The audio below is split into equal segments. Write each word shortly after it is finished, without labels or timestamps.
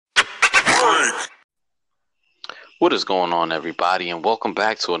What is going on, everybody, and welcome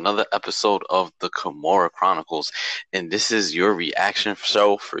back to another episode of the Kimura Chronicles. And this is your reaction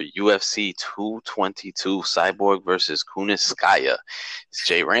show for UFC 222, Cyborg versus Kuniskaya. It's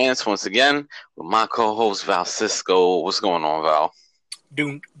Jay Rance once again with my co-host Val Cisco. What's going on, Val?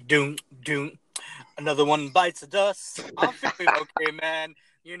 Doom, doom, doom. Another one bites the dust. I'm feeling okay, man.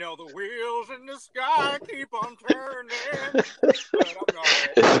 You know, the wheels in the sky keep on turning. But I'm all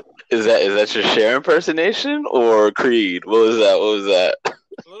right. Is that your Cher impersonation or Creed? What was that? What was that?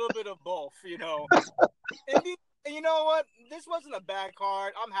 A little bit of both, you know. And you know what? This wasn't a bad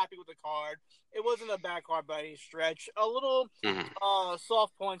card. I'm happy with the card. It wasn't a bad card by any stretch. A little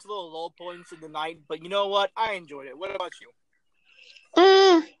soft points, a little low points in the night. But you know what? I enjoyed it. What about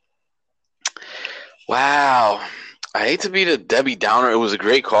you? Wow. I hate to be the Debbie Downer. It was a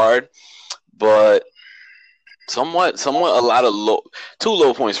great card, but somewhat a lot of two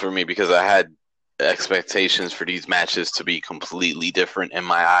low points for me because I had expectations for these matches to be completely different in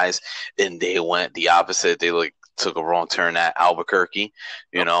my eyes, and they went the opposite. They took a wrong turn at Albuquerque,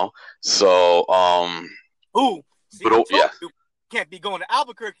 you know. So See, but yeah, you can't be going to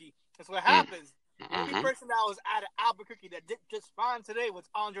Albuquerque. That's what happens. The only person that was out of Albuquerque that did just fine today was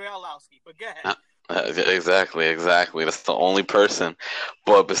Andre Arlovski. But go ahead. Exactly. That's the only person.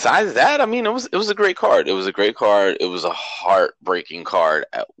 But besides that, I mean, it was a great card. It was a great card. It was a heartbreaking card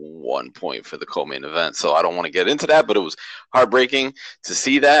at one point for the co-main event. So I don't want to get into that, but it was heartbreaking to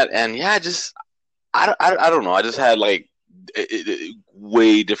see that. And yeah, I don't know. I just had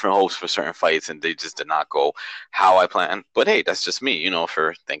way different hopes for certain fights, and they just did not go how I planned. But hey, that's just me,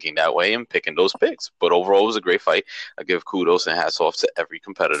 for thinking that way and picking those picks. But overall, it was a great fight. I give kudos and hats off to every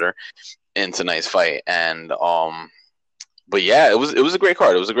competitor in tonight's fight. And but yeah, it was a great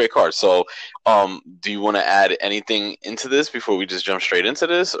card. It was a great card. So do you want to add anything into this before we just jump straight into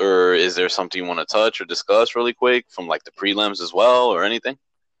this, or is there something you want to touch or discuss really quick from the prelims as well, or anything?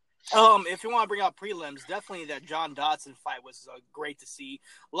 If you want to bring up prelims, definitely that John Dodson fight was great to see.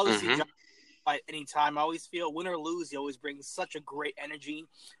 Love to see John fight anytime. I always feel win or lose, he always brings such a great energy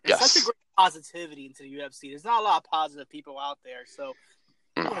and such a great positivity into the UFC. There's not a lot of positive people out there, so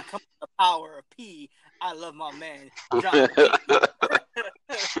when it comes to the power of P, I love my man John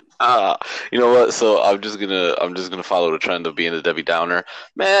You know what? So I'm just gonna follow the trend of being the Debbie Downer.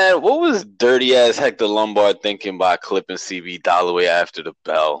 Man, what was dirty ass Hector Lombard thinking by clipping CB Dalloway after the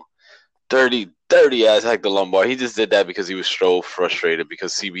bell? Dirty ass Hector Lombard. He just did that because he was so frustrated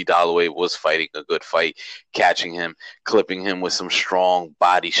because CB Dalloway was fighting a good fight, catching him, clipping him with some strong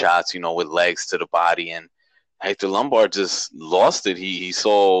body shots, with legs to the body, and Hector Lombard just lost it. He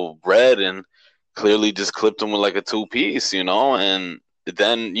saw red and clearly just clipped him with a two-piece, and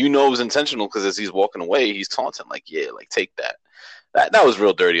then it was intentional because as he's walking away, he's taunting take that. That was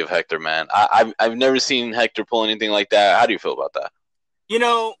real dirty of Hector, man. I've never seen Hector pull anything like that. How do you feel about that?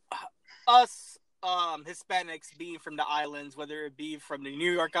 Us Hispanics being from the islands, whether it be from the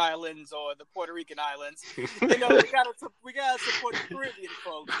New York Islands or the Puerto Rican Islands, we gotta support the Caribbean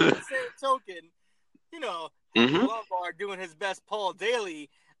folks. By the same token, Lombard doing his best Paul Daly.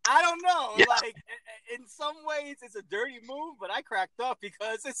 I don't know. Yeah. In some ways, it's a dirty move, but I cracked up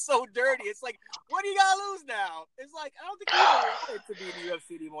because it's so dirty. It's like, what do you got to lose now? It's like, I don't think he wanted to be in the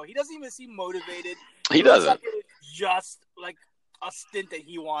UFC anymore. He doesn't even seem motivated. He doesn't. Like it was just like a stint that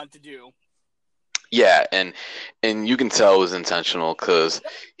he wanted to do. Yeah, and you can tell it was intentional because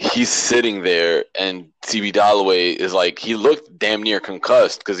he's sitting there and CB Dalloway is he looked damn near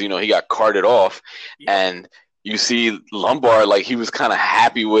concussed because, he got carted off. Yeah. And you see Lombard, he was kind of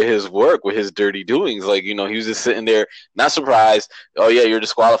happy with his work, with his dirty doings. He was just sitting there, not surprised. Oh, yeah, you're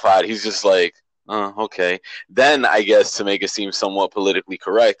disqualified. He's just okay. Then I guess to make it seem somewhat politically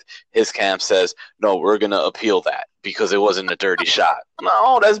correct, his camp says, no, we're going to appeal that because it wasn't a dirty shot.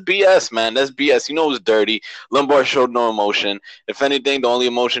 No, that's BS, man. That's BS. It was dirty. Lombard showed no emotion. If anything, the only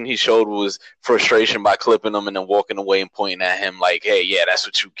emotion he showed was frustration by clipping him and then walking away and pointing at him hey, yeah, that's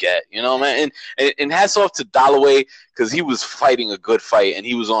what you get. Man. And hats off to Dalloway because he was fighting a good fight and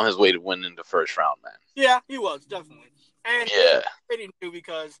he was on his way to winning the first round, man. Yeah, he was, definitely. And yeah, pretty new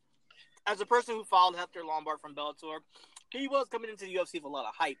because as a person who followed Hector Lombard from Bellator, he was coming into the UFC with a lot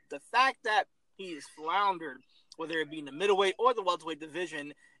of hype. The fact that he's floundered, whether it be in the middleweight or the welterweight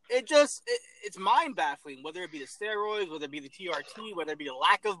division, it's mind-baffling, whether it be the steroids, whether it be the TRT, whether it be the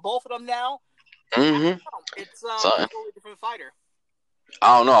lack of both of them now. Mm-hmm. It's a totally different fighter.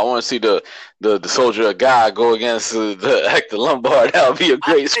 I don't know. I want to see the soldier guy go against the Hector Lombard. That would be a I'll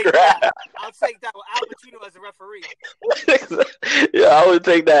great take that. scrap. I'll take that with Al Pacino as a referee. Yeah, I would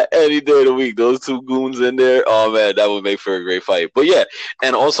take that any day of the week. Those two goons in there. Oh man, that would make for a great fight. But yeah,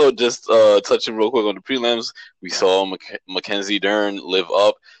 and also just touching real quick on the prelims, we saw Mackenzie Dern live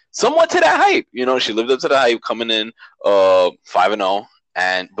up somewhat to that hype. You know, she lived up to the hype coming in 5-0.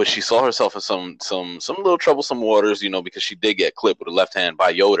 But she saw herself in some little troublesome waters, you know, because she did get clipped with a left hand by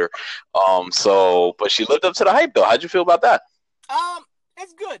Yoder. But she lived up to the hype though. How'd you feel about that?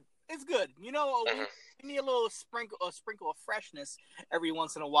 It's good. It's good. You know, Mm-hmm. we need a sprinkle of freshness every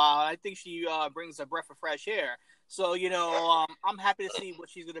once in a while. I think she brings a breath of fresh air. So you know, I'm happy to see what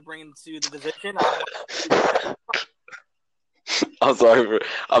she's going to bring into the division. I'm sorry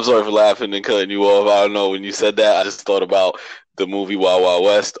for laughing and cutting you off. I don't know, when you said that, I just thought about the movie Wild Wild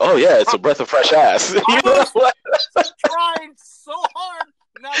West. Oh yeah, it's a breath of fresh ass. You I know was what? trying so hard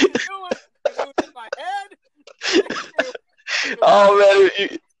not to do it. It was in my head. Oh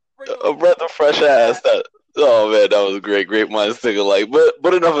man, a breath of fresh ass. Oh man, that was great. Great minds think alike.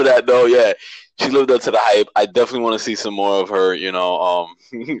 But enough of that though. Yeah, she lived up to the hype. I definitely want to see some more of her. You know,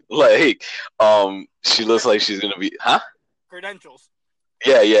 she looks like she's gonna be, huh? Credentials.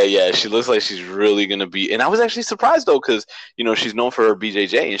 Yeah. She looks like she's really gonna be, and I was actually surprised though, because you know she's known for her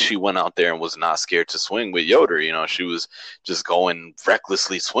BJJ, and she went out there and was not scared to swing with Yoder. You know, she was just going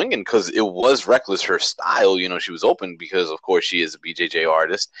recklessly swinging because it was reckless her style. You know, she was open because of course she is a BJJ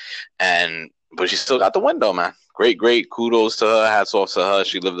artist, but she still got the win though, man. Great. Kudos to her. Hats off to her.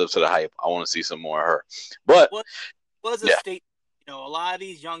 She lived up to the hype. I want to see some more of her. But What was a yeah. state? You know, a lot of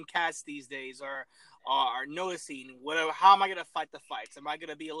these young cats these days are noticing whatever. How am I gonna fight the fights? Am I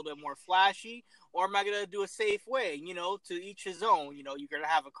gonna be a little bit more flashy, or am I gonna do a safe way? You know, to each his own. You know, you're gonna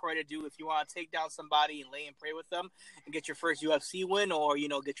have a credit due if you want to take down somebody and lay and pray with them and get your first UFC win, or you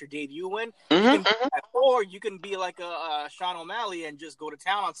know, get your debut win. You can, Mm-hmm. or you can be like a Sean O'Malley and just go to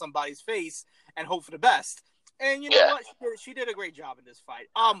town on somebody's face and hope for the best. And you know Yeah. what? She did a great job in this fight.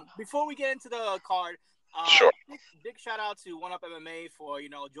 Before we get into the card, Sure. big shout out to One Up MMA for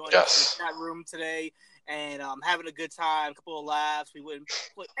joining us Yes. in the chat room today and having a good time, a couple of laughs. We would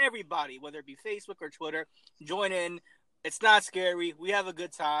put everybody, whether it be Facebook or Twitter, join in. It's not scary. We have a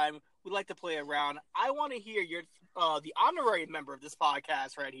good time. We like to play around. I want to hear your the honorary member of this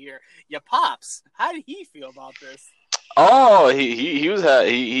podcast right here, your pops. How did he feel about this? Oh, he was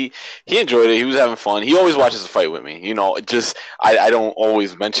he enjoyed it. He was having fun. He always watches the fight with me. You know, just I don't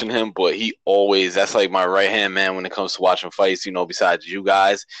always mention him, but he always, that's like my right hand man when it comes to watching fights. You know, besides you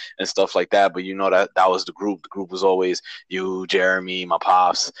guys and stuff like that. But you know that was the group. The group was always you, Jeremy, my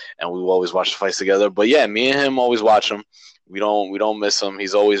pops, and we would always watch the fights together. But yeah, me and him always watch them. We don't miss him.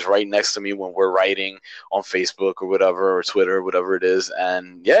 He's always right next to me when we're writing on Facebook or whatever, or Twitter, whatever it is.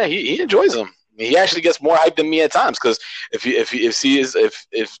 And yeah, he enjoys them. He actually gets more hyped than me at times because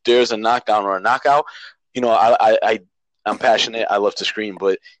if there's a knockdown or a knockout, you know, I'm passionate. I love to scream,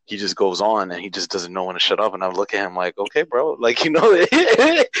 but he just goes on and he just doesn't know when to shut up. And I look at him like, okay, bro, like, you know,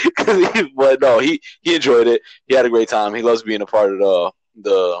 but no, he enjoyed it. He had a great time. He loves being a part of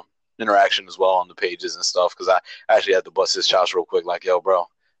the interaction as well on the pages and stuff. Because I actually had to bust his chops real quick, like, yo, bro,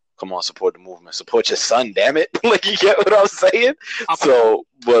 come on, support the movement, support your son, damn it. Like, you get what I'm saying? So,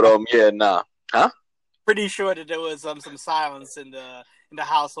 but yeah, nah, huh? Pretty sure that there was some silence in the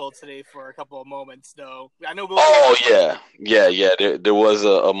household today for a couple of moments, though. I know. Oh yeah. There was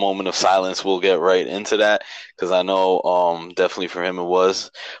a moment of silence. We'll get right into that because I know definitely for him it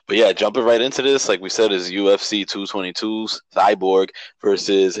was. But yeah, jumping right into this, like we said, is UFC 222's Cyborg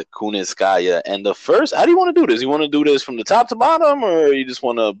versus Kunitskaya. And the first, how do you want to do this? You want to do this from the top to bottom, or you just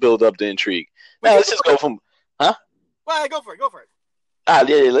want to build up the intrigue? Now let's just go from, huh? Well, go for it.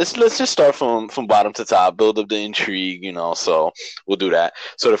 Yeah, let's just start from bottom to top, build up the intrigue, you know. So we'll do that.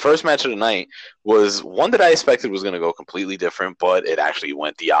 So the first match of the night was one that I expected was going to go completely different, but it actually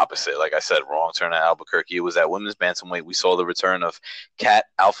went the opposite. Like I said, wrong turn at Albuquerque. It was at women's bantamweight. We saw the return of Kat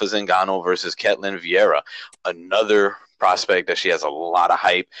Alpha Zingano versus Ketlin Vieira, another prospect that she has a lot of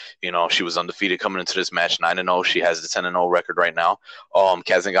hype. You know, she was undefeated coming into this match, 9-0. She has the 10-0 record right now.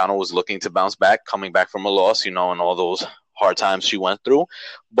 Kat Zingano was looking to bounce back, coming back from a loss, you know, and all those hard times she went through,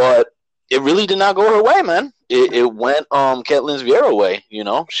 but it really did not go her way, man. It went Ketlin's Vieira way. You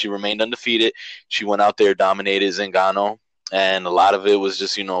know, she remained undefeated. She went out there, dominated Zingano, and a lot of it was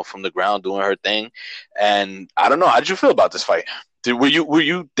just, you know, from the ground doing her thing. And I don't know, how did you feel about this fight? Were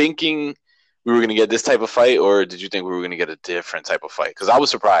you thinking we were going to get this type of fight, or did you think we were going to get a different type of fight? Because I was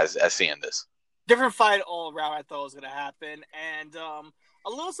surprised at seeing this. Different fight all around. I thought was going to happen, and a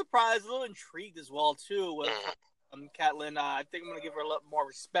little surprised, a little intrigued as well too. Catelyn. I think I'm going to give her a lot more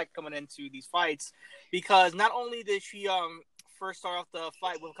respect coming into these fights because not only did she first start off the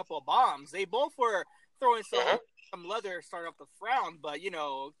fight with a couple of bombs, they both were throwing some leather starting off the round, but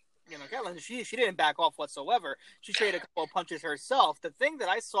Catelyn, she didn't back off whatsoever. She traded a couple of punches herself. The thing that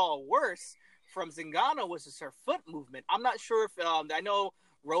I saw worse from Zingano was just her foot movement. I'm not sure if I know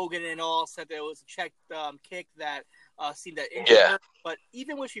Rogan and all said that it was a check kick that seemed to injure her, but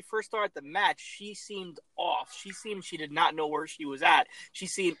even when she first started the match, she seemed off. She did not know where she was at. She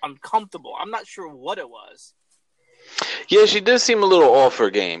seemed uncomfortable. I'm not sure what it was. Yeah, she did seem a little off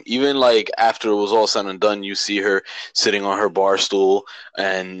her game. Even like after it was all said and done, you see her sitting on her bar stool,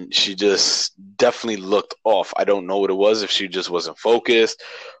 and she just definitely looked off. I don't know what it was, if she just wasn't focused,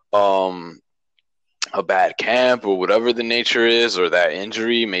 a bad camp, or whatever the nature is, or that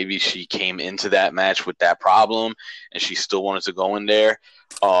injury. Maybe she came into that match with that problem, and she still wanted to go in there.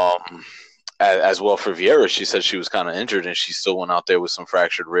 As well for Vieira, she said she was kind of injured, and she still went out there with some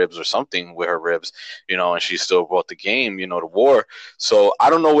fractured ribs or something with her ribs, and she still brought the game, to war. So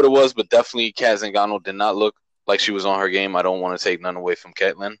I don't know what it was, but definitely Kat Zingano did not look like she was on her game. I don't want to take none away from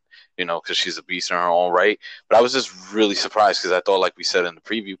Caitlin, because she's a beast in her own right. But I was just really surprised because I thought, like we said in the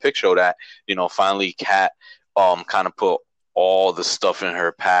preview pick show, that, finally Kat kind of put all the stuff in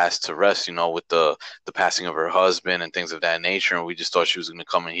her past to rest, with the passing of her husband and things of that nature. And we just thought she was going to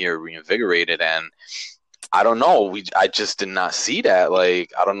come in here reinvigorated. And I don't know. I just did not see that.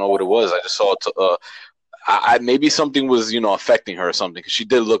 Like, I don't know what it was. I just saw it. Maybe something was, affecting her or something, because she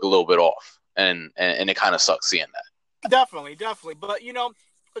did look a little bit off. And it kind of sucks seeing that. Definitely. But,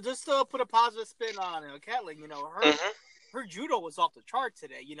 just to put a positive spin on Catelyn, her judo was off the chart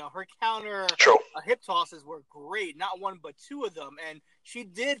today. Her counter hip tosses were great. Not one, but two of them. And she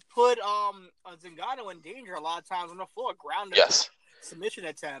did put Zingano in danger a lot of times on the floor, grounded submission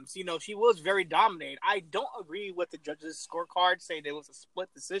attempts. She was very dominating. I don't agree with the judges' scorecard saying it was a split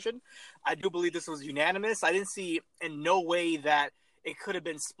decision. I do believe this was unanimous. I didn't see in no way that it could have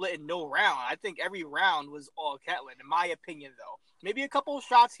been split in no round. I think every round was all Catelyn, in my opinion, though. Maybe a couple of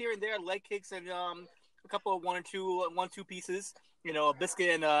shots here and there, leg kicks, and a couple of one, two pieces, a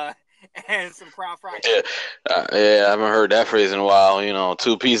biscuit and some crown fried chicken. I haven't heard that phrase in a while.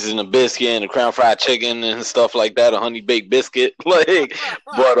 2 pieces and a biscuit and a crown fried chicken and stuff like that, a honey baked biscuit. But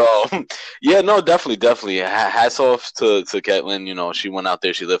no, definitely. Hats off to Caitlyn. She went out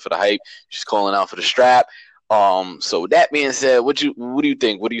there, she lived for the hype. She's calling out for the strap. So with that being said, what do you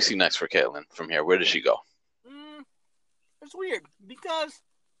think? What do you see next for Caitlyn from here? Where does she go? It's weird because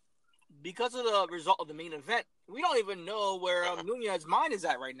of the result of the main event, we don't even know where Nunez's mind is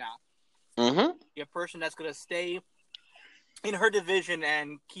at right now. Mm-hmm. A person that's going to stay in her division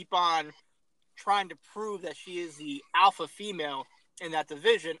and keep on trying to prove that she is the alpha female in that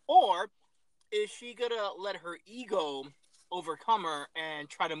division, or is she going to let her ego overcome her and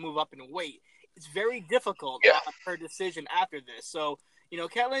try to move up in weight? It's very difficult her decision after this. So,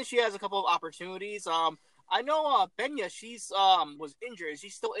 Catelyn, she has a couple of opportunities. I know Pena, she's was injured. Is she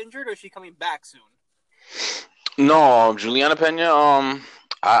still injured, or is she coming back soon? No, Juliana Pena,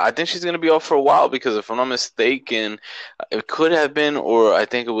 I think she's going to be off for a while, because if I'm not mistaken, it could have been, or I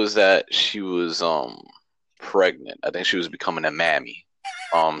think it was that she was pregnant. I think she was becoming a mammy.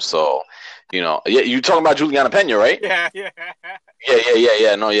 So, you're talking about Juliana Pena, right? Yeah.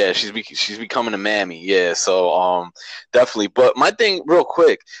 No, yeah, she's becoming a mammy. Yeah, so definitely. But my thing, real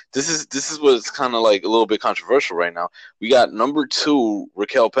quick, this is what's kind of like a little bit controversial right now. We got number 2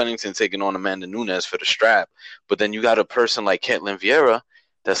 Raquel Pennington taking on Amanda Nunes for the strap, but then you got a person like Caitlin Vieira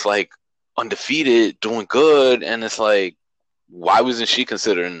that's like undefeated, doing good, and it's like, why wasn't she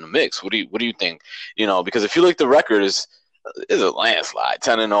considered in the mix? What do you think? Because if you look, the record is a landslide,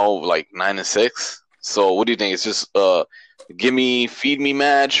 10-0, like 9-6. So what do you think? It's just feed me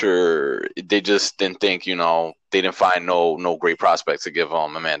match, or they just didn't think, they didn't find no great prospects to give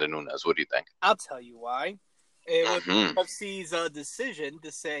Amanda Nunes? What do you think? I'll tell you why. It was UFC's decision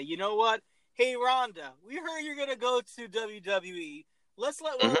to say, you know what? Hey, Ronda, we heard you're going to go to WWE. Let's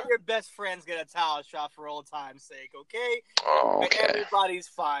let one of your best friends get a title shot for old time's sake, okay? Okay. Everybody's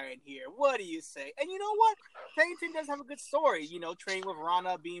fine here. What do you say? And you know what? Pennington does have a good story. Training with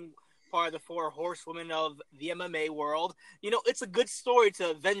Ronda, being part of the 4 horsewomen of the MMA world. It's a good story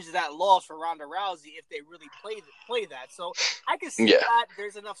to avenge that loss for Ronda Rousey if they really play that. So I can see that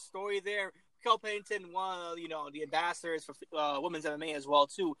there's enough story there. Raquel Pennington, one of the ambassadors for women's MMA as well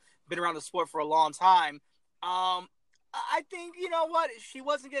too. Been around the sport for a long time. I think, she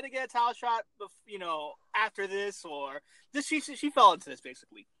wasn't going to get a title shot, after this, or this. She fell into this,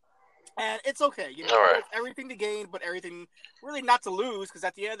 basically. And it's okay. Everything to gain, but everything really not to lose, because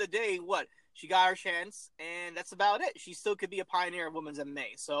at the end of the day, She got her chance, and that's about it. She still could be a pioneer of women's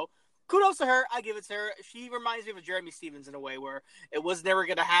MMA. So kudos to her. I give it to her. She reminds me of a Jeremy Stevens in a way where it was never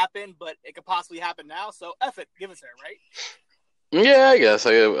going to happen, but it could possibly happen now. So F it. Give it to her, right? Yeah, I guess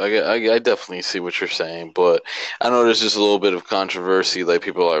I definitely see what you're saying, but I know there's just a little bit of controversy. Like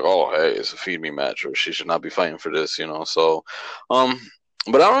people are like, "Oh, hey, it's a feed me match, or she should not be fighting for this," you know. So, um,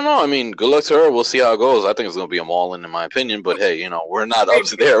 but I don't know. I mean, good luck to her. We'll see how it goes. I think it's gonna be a mauling, in my opinion. But hey, you know, we're not up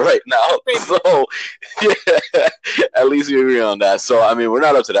to there right now, so yeah, at least we agree on that. So I mean, we're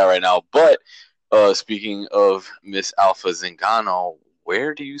not up to that right now. But speaking of Miss Alpha Zingano,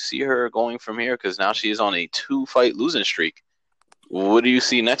 where do you see her going from here? Because now she is on a 2-fight losing streak. What do you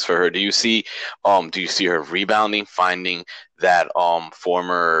see next for her? Do you see her rebounding, finding that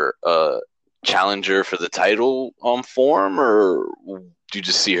former challenger for the title form, or do you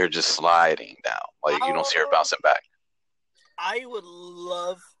just see her just sliding down? Like you don't see her bouncing back? I would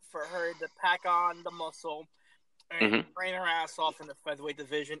love for her to pack on the muscle and train her ass off in the featherweight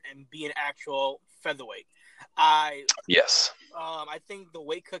division and be an actual featherweight. Yes. I think the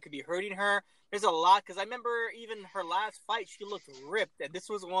weight cut could be hurting her. There's a lot, because I remember even her last fight, she looked ripped, and this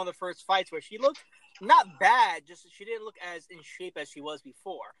was one of the first fights where she looked not bad, just she didn't look as in shape as she was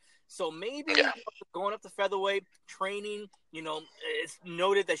before. So maybe going up to featherweight, training, it's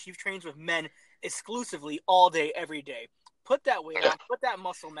noted that she trains with men exclusively all day, every day. Put that weight on, put that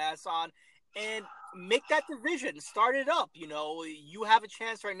muscle mass on, and make that division. Start it up. You have a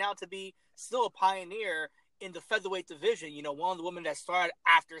chance right now to be still a pioneer in the featherweight division. One of the women that started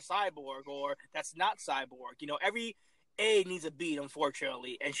after Cyborg, or that's not Cyborg. Every A needs a B,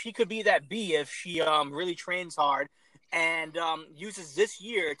 unfortunately, and she could be that B if she really trains hard and uses this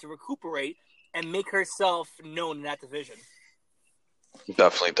year to recuperate and make herself known in that division.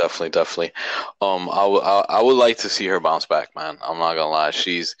 Definitely. I would like to see her bounce back, man. I'm not gonna lie.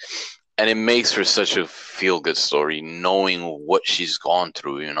 And it makes for such a feel-good story, knowing what she's gone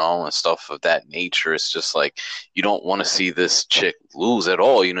through, and stuff of that nature. It's just like you don't want to see this chick lose at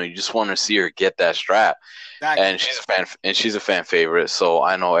all. You just want to see her get that strap. Exactly. And she's a fan favorite. So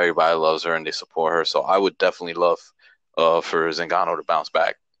I know everybody loves her and they support her. So I would definitely love for Zingano to bounce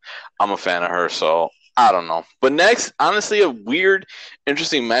back. I'm a fan of her, so I don't know. But next, honestly, a weird,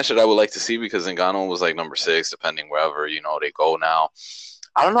 interesting match that I would like to see, because Zingano was like number 6, depending wherever they go now.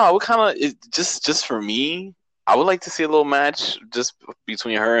 I don't know. I would kind of just for me, I would like to see a little match just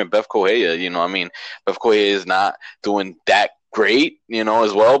between her and Beth Correia. I mean, Beth Correia is not doing that great,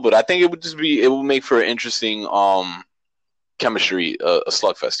 as well. But I think it would make for an interesting chemistry, a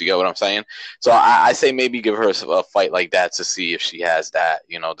slugfest. You get what I'm saying? So I say maybe give her a fight like that to see if she has that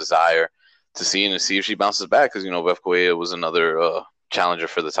desire to see, and to see if she bounces back, because Beth Correia was another challenger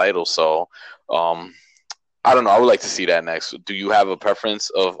for the title. So I don't know. I would like to see that next. Do you have a preference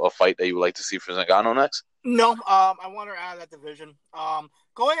of a fight that you would like to see for Zingano next? No, I want her out of that division.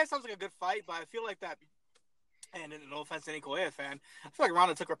 Correia sounds like a good fight, but I feel like that, and no offense to any Correia fan, I feel like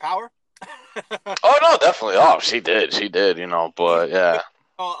Ronda took her power. Oh, no, definitely. Oh, she did, but yeah.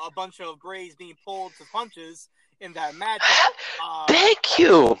 A bunch of braids being pulled to punches in that match. Thank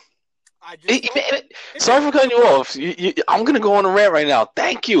you. Sorry for cutting you off. I'm going to go on a rant right now.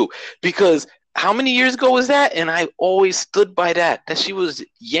 Thank you, because how many years ago was that? And I always stood by that she was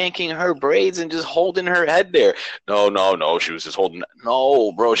yanking her braids and just holding her head there. No. She was just holding.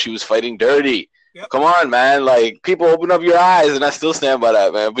 No, bro, she was fighting dirty. Yep. Come on, man. Like, people open up your eyes, and I still stand by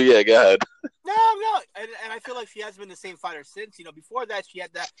that, man. But yeah, go ahead. No. And I feel like she hasn't been the same fighter since. Before that, she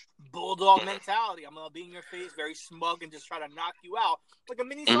had that bulldog mentality. I'm going to be in your face, very smug, and just try to knock you out. Like a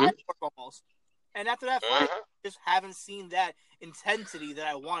mini Cyborg almost. And after that fight, I just haven't seen that intensity that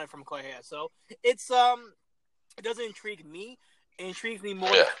I wanted from Correia. So it doesn't intrigue me. It intrigues me more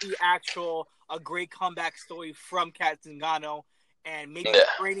to see a great comeback story from Cat Zingano, and maybe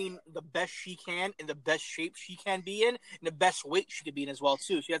training the best she can in the best shape she can be in, and the best weight she could be in as well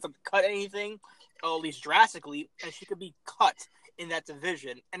too. She hasn't cut anything, or at least drastically, and she could be cut in that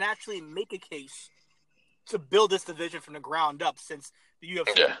division and actually make a case to build this division from the ground up, since the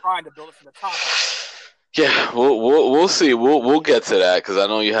UFC is trying to build it from the top. Yeah, we'll see. We'll get to that, because I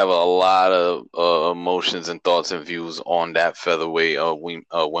know you have a lot of emotions and thoughts and views on that featherweight,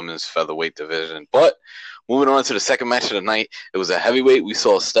 women's featherweight division. But moving on to the second match of the night, it was a heavyweight. We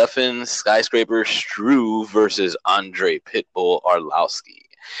saw Stefan Skyscraper Struve versus Andre Pitbull Arlovski,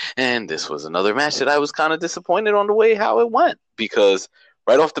 and this was another match that I was kind of disappointed on the way how it went, because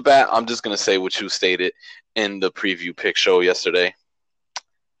right off the bat, I'm just gonna say what you stated in the preview pick show yesterday.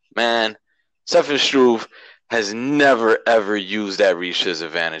 Man, Stefan Struve has never, ever used that reach to his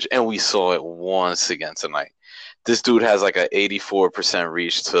advantage, and we saw it once again tonight. this dude has like a 84%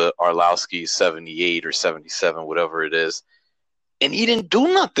 reach to Arlovski's 78 or 77, whatever it is, and he didn't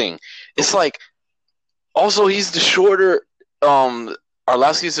do nothing. It's like, also he's the shorter.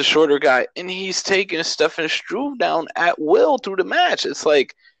 Arlovski's the shorter guy, and he's taking Stefan Struve down at will through the match. It's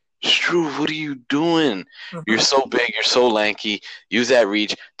like, Struve, what are you doing? You're so big, you're so lanky. Use that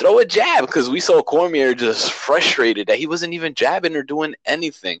reach. Throw a jab, because we saw Cormier just frustrated that he wasn't even jabbing or doing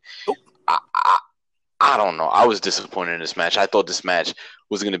anything. I don't know. I was disappointed in this match. I thought this match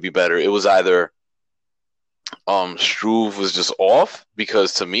was going to be better. It was either Struve was just off,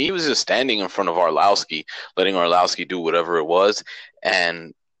 because to me he was just standing in front of Arlovski, letting Arlovski do whatever it was,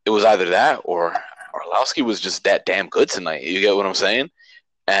 and it was either that or Arlovski was just that damn good tonight. You get what I'm saying?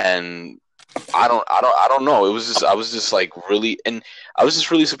 And I don't know. It was just, I was just like really, and I was just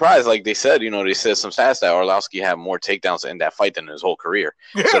really surprised. Like they said, they said some stats that Arlovski had more takedowns in that fight than in his whole career.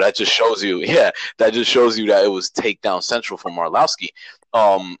 Yeah. So that just shows you, that it was takedown central from Arlovski.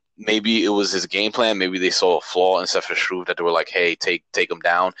 Maybe it was his game plan. Maybe they saw a flaw in Stefan Struve that they were like, hey, take him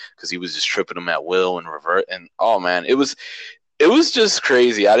down, because he was just tripping him at will and revert. And oh man, it was just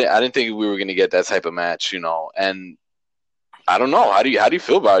crazy. I didn't think we were gonna get that type of match, and I don't know. How do you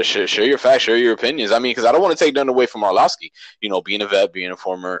feel about it? Share your facts, share your opinions. I mean, because I don't want to take nothing away from Arlovski. Being a vet, being a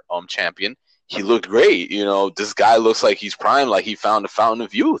former champion, he looked great. This guy looks like he's prime, like he found a fountain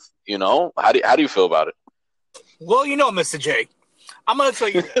of youth. How do you feel about it? Well, Mr. J, I'm gonna tell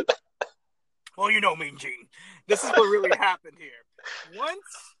you. Well, Mean Gene. This is what really happened here.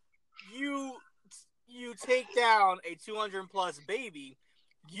 Once you take down a 200+ baby,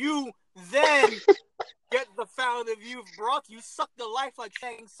 you then get the fountain of youth brought. You suck the life like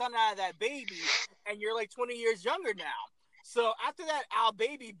Shang Sun out of that baby, and you're like 20 years younger now. So after that Al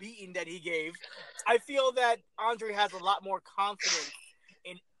Baby beating that he gave, I feel that Andre has a lot more confidence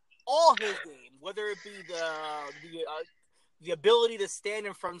in all his game, whether it be the ability to stand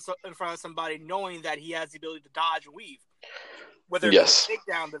in front of somebody, knowing that he has the ability to dodge and weave, whether it be the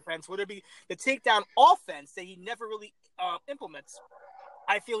takedown defense, whether it be the takedown offense that he never really implements.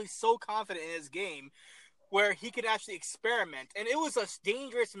 I feel he's so confident in his game where he could actually experiment. And it was a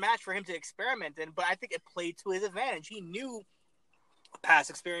dangerous match for him to experiment in, but I think it played to his advantage. He knew past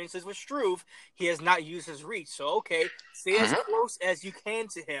experiences with Struve, he has not used his reach. So, okay, stay as close as you can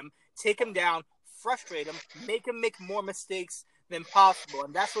to him, take him down, frustrate him, make him make more mistakes than possible.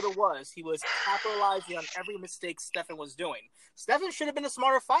 And that's what it was. He was capitalizing on every mistake Stefan was doing. Stefan should have been a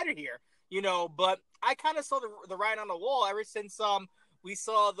smarter fighter here, but I kind of saw the writing on the wall ever since we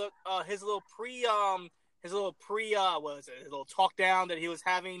saw his little talk down that he was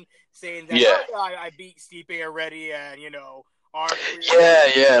having, saying that I beat Stipe already, and that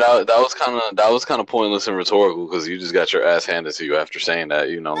was kind of pointless and rhetorical, because you just got your ass handed to you after saying that.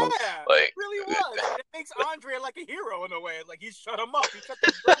 It really was. It makes Andre like a hero in a way. Like, he shut him up. He shut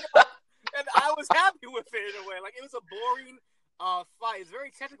the brain up, and I was happy with it in a way. Like, it was a boring fight. It's a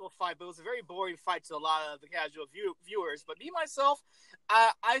very technical fight, but it was a very boring fight to a lot of the casual viewers. But me, myself,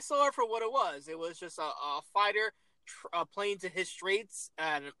 I saw it for what it was. It was just a fighter playing to his strengths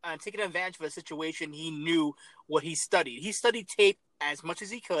and taking advantage of a situation. He knew what he studied. He studied tape as much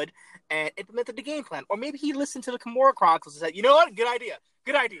as he could and implemented the game plan. Or maybe he listened to the Kimura Chronicles and said, you know what? Good idea.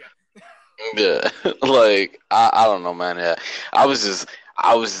 Yeah, like, I don't know, man. Yeah, I was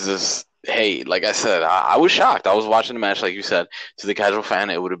just, hey, like I said, I was shocked. I was watching the match, like you said. To the casual fan,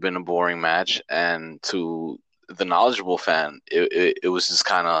 it would have been a boring match, and to the knowledgeable fan, it was just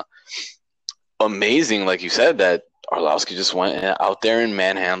kind of amazing, like you said, that Arlovski just went out there and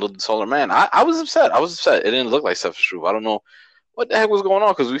manhandled the taller man. I was upset. It didn't look like Stefan Struve. I don't know what the heck was going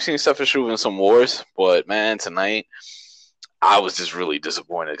on, because we've seen Stefan Struve in some wars, but man, tonight I was just really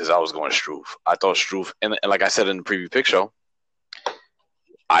disappointed, because I was going Struve. I thought Struve, and like I said in the preview pick show,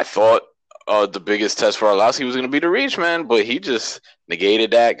 I thought the biggest test for Arlovski was going to be the reach, man, but he just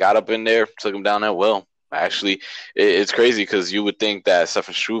negated that, got up in there, took him down that well. Actually, it's crazy, because you would think that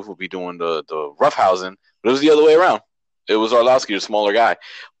Stefan Struve would be doing the roughhousing, but it was the other way around. It was Arlovski, the smaller guy.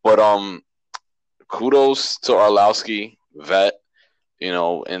 But kudos to Arlovski, vet. In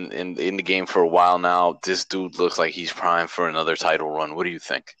the game for a while now. This dude looks like he's primed for another title run. What do you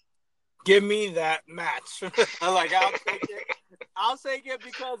think? Give me that match. I'll take it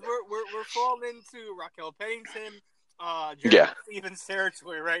because we're falling into Raquel Pennington, Jeremy Stevens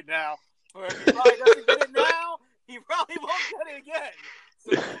territory right now. Or if he probably doesn't get it now, he probably won't get it again.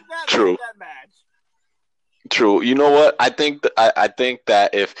 So True. That match. True. You know what? I think that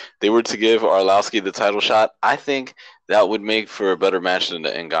if they were to give Arlovski the title shot, I think that would make for a better match than the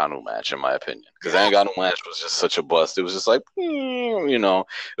Ngannou match, in my opinion. Because the Ngannou match was just such a bust. It was just like, it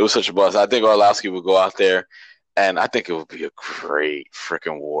was such a bust. I think Arlovski would go out there And I think it would be a great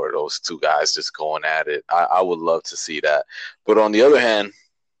freaking war, those two guys just going at it. I would love to see that. But on the other hand,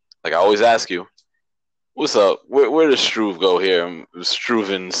 like I always ask you, what's up? Where does Struve go here?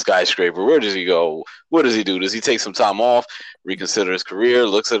 Struve skyscraper. Where does he go? What does he do? Does he take some time off, reconsider his career,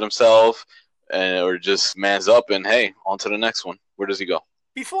 looks at himself, or just mans up and hey, on to the next one? Where does he go?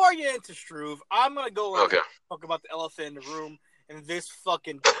 Before I get into Struve, I'm gonna go and Okay. talk about the elephant in the room and this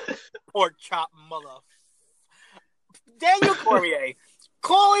fucking pork chop mother. Daniel Cormier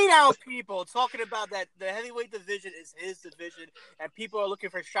calling out people, talking about that the heavyweight division is his division and people are looking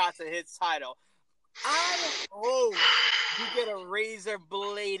for shots at his title. I hope you get a razor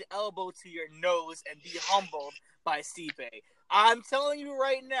blade elbow to your nose and be humbled by Stipe. I'm telling you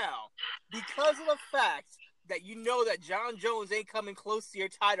right now, because of the fact that you know that John Jones ain't coming close to your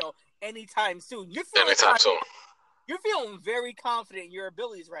title anytime soon. Anytime soon. You're feeling very confident in your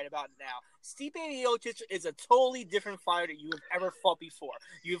abilities right about now. Stipe Miocic is a totally different fighter you have ever fought before.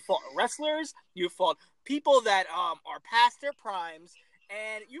 You've fought wrestlers, you've fought people that are past their primes,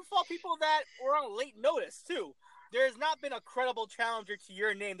 and you fought people that were on late notice too. There has not been a credible challenger to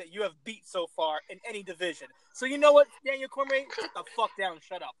your name that you have beat so far in any division. So you know what, Daniel Cormier? Sit the fuck down and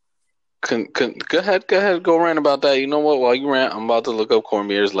shut up. Go ahead, go rant about that. You know what? While you rant, I'm about to look up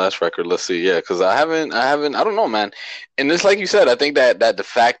Cormier's last record. Let's see. Yeah, because I haven't. I don't know, man. And it's like you said. I think that the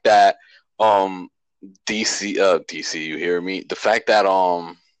fact that DC, you hear me? The fact that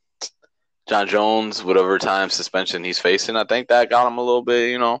John Jones, whatever time suspension he's facing, I think that got him a little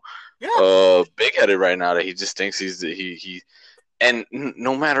bit, big headed right now. That he just thinks and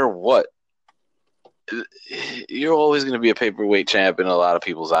no matter what, you're always going to be a paperweight champ in a lot of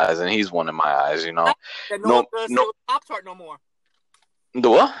people's eyes, and he's one in my eyes. No one's gonna steal his Pop-Tart no more. The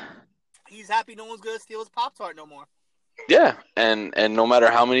what? He's happy no one's gonna steal his Pop-Tart no more. Yeah, and no matter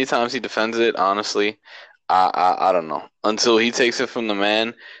how many times he defends it, honestly, I don't know until he takes it from the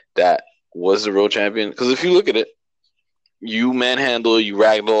man that was the real champion. Because if you look at it, you manhandle, you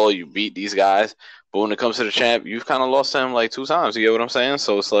ragdoll, you beat these guys, but when it comes to the champ, you've kind of lost him like 2 times. You get what I'm saying?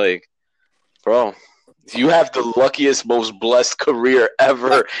 So it's like, bro, you have the luckiest, most blessed career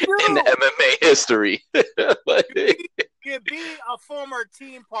ever in the MMA history. You beat a former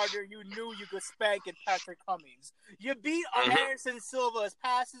team partner you knew you could spank in Patrick Cummings. You beat Anderson Silva as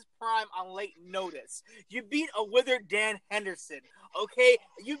past his prime on late notice. You beat a withered Dan Henderson. Okay,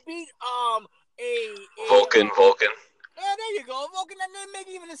 you beat Vulcan. Yeah, there you go. Vulcan, that didn't make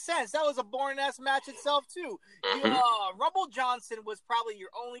even a sense. That was a boring-ass match itself, too. Rumble Johnson was probably your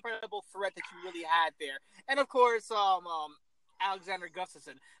only credible threat that you really had there. And, of course, Alexander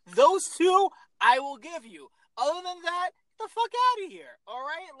Gustafsson. Those two, I will give you. Other than that, get the fuck out of here, all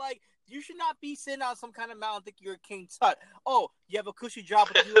right? Like, you should not be sitting on some kind of mountain thinking you're King Tut. Oh, you have a cushy job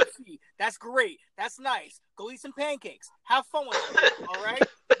with the UFC. That's great. That's nice. Go eat some pancakes. Have fun with it, all right?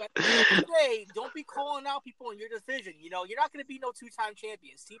 But at the end of the day, don't be calling out people in your division. You know, you're not going to be no 2-time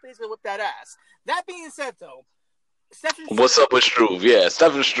champion. Stipe's going to whip that ass. That being said, though, what's up with Struve? Yeah,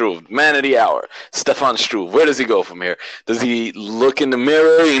 Stefan Struve, man of the hour. Stefan Struve. Where does he go from here? Does he look in the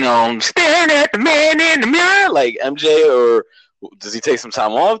mirror, staring at the man in the mirror like MJ, or does he take some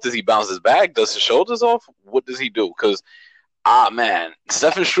time off? Does he bounce his back? Does his shoulders off? What does he do? Because, man,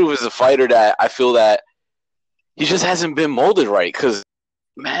 Stefan Struve is a fighter that I feel that he just hasn't been molded right. Because,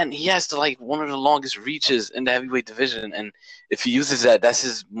 man, he has one of the longest reaches in the heavyweight division, and if he uses that, that's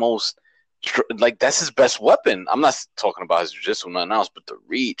his most. That's his best weapon. I'm not talking about his jiu-jitsu, nothing else, but the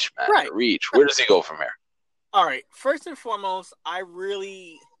reach, man. Right. The reach. Where does he go from here? All right. First and foremost, I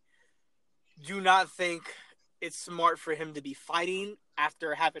really do not think it's smart for him to be fighting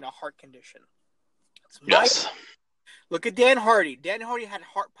after having a heart condition. Yes. Look at Dan Hardy. Dan Hardy had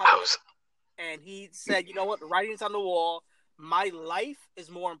heart problems, and he said, "You know what? The writing's on the wall. My life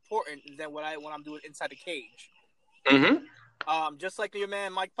is more important than what I'm doing inside the cage." Mm-hmm. Just like your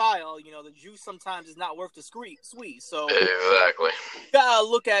man Mike Pyle, the juice sometimes is not worth the squeeze. So exactly, you gotta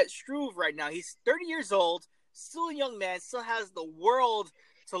look at Struve right now. He's 30 years old, still a young man, still has the world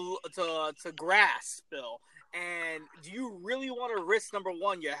to grasp, Bill. And do you really want to risk, number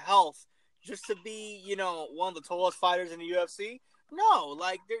one, your health just to be, one of the tallest fighters in the UFC? No,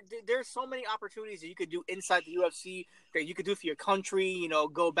 there's so many opportunities that you could do inside the UFC that you could do for your country,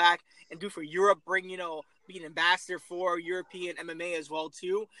 go back and do for Europe, bring, be an ambassador for European MMA as well,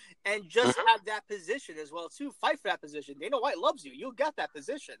 too, and just have that position as well, too. Fight for that position. Dana White loves you. You'll get that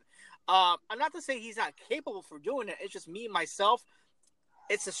position. I'm not to say he's not capable for doing it. It's just me, myself.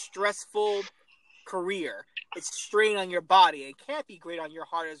 It's a stressful career. It's strain on your body. It can't be great on your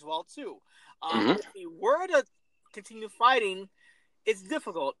heart as well, too. If he were to continue fighting, it's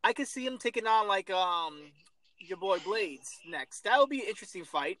difficult. I could see him taking on your boy Blades next. That would be an interesting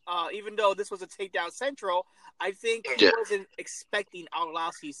fight. Even though this was a takedown central, I think he wasn't expecting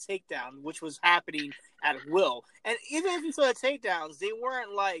Arlovski's takedown, which was happening at will. And even if you saw the takedowns, they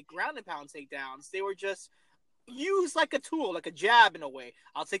weren't like ground and pound takedowns. They were just used like a tool, like a jab in a way.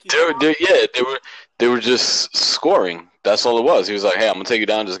 I'll take you down. They were just scoring. That's all it was. He was like, "Hey, I'm gonna take you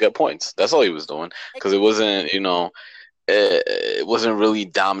down, just get points." That's all he was doing, because it wasn't, it wasn't really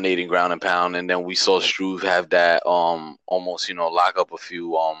dominating ground and pound. And then we saw Struve have that almost, lock up a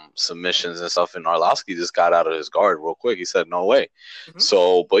few submissions and stuff, and Arlovski just got out of his guard real quick. He said, "No way." Mm-hmm.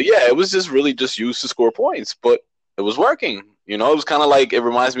 So, but yeah, it was just really just used to score points, but it was working. It was kind of like, it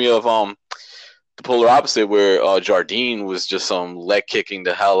reminds me of the polar opposite, where Jardine was just leg kicking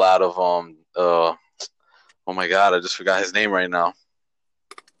the hell out of oh my god, I just forgot his name right now.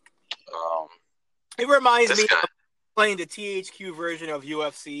 It reminds me of playing the THQ version of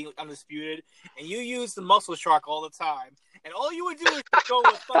UFC Undisputed, and you use the muscle shark all the time, and all you would do is go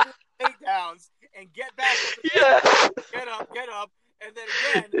with fucking takedowns and get back up, get up, and then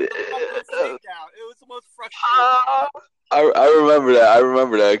again takedown. It was the most frustrating. I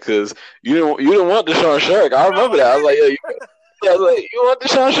remember that because you didn't want the Sean Shark. I remember that. I was like, you want the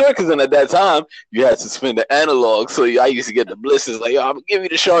Sean Shark? Because then at that time you had to suspend the analog, so I used to get the blisters. Like, yo, I'm gonna give you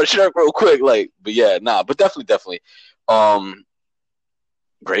the Sean Shark real quick. Like, but yeah, but definitely,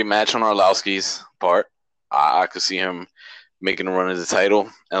 great match on Arlovski's part. I could see him making a run at the title,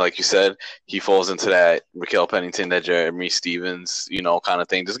 and like you said, he falls into that Raquel Pennington, that Jeremy Stevens, kind of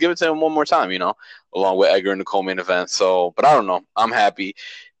thing. Just give it to him one more time, along with Edgar in the co-main event. So, but I don't know. I'm happy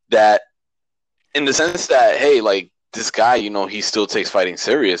that, in the sense that, hey, like, this guy, he still takes fighting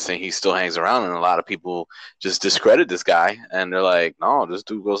serious and he still hangs around, and a lot of people just discredit this guy, and they're like, no, this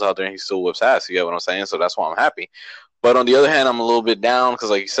dude goes out there and he still whips ass. You get what I'm saying? So that's why I'm happy. But on the other hand, I'm a little bit down because,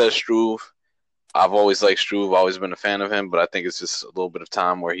 like you said, Struve, I've always liked Struve, always been a fan of him, but I think it's just a little bit of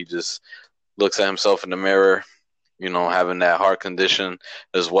time where he just looks at himself in the mirror, having that heart condition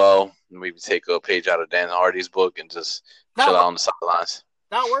as well. Maybe take a page out of Dan Hardy's book and just chill out on the sidelines.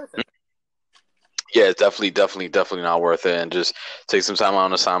 Not worth it. Yeah, it's definitely not worth it, and just take some time out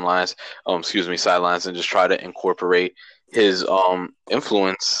on the sidelines, sidelines, and just try to incorporate his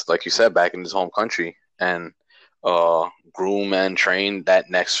influence, like you said, back in his home country, and groom and train that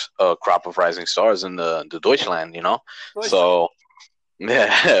next crop of rising stars in the Deutschland, So,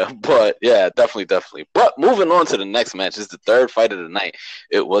 yeah, but yeah, definitely. But moving on to the next match, is the third fight of the night.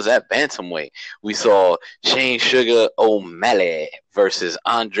 It was at bantamweight. We saw Shane Sugar O'Malley versus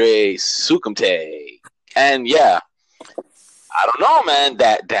Andre Sukumte, and yeah, I don't know, man.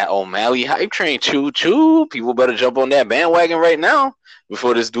 That O'Malley hype train, choo. People better jump on that bandwagon right now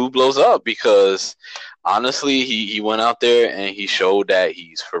before this dude blows up, because honestly, he went out there and he showed that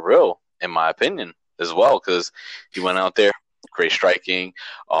he's for real, in my opinion, as well, because he went out there, great striking.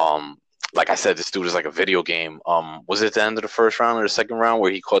 Like I said, this dude is like a video game. Was it the end of the first round or the second round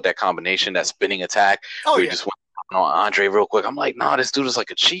where he caught that combination, that spinning attack, where he just went on Andre real quick? I'm like, nah, this dude is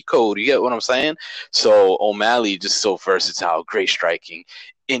like a cheat code. You get what I'm saying? So O'Malley, just so versatile, great striking,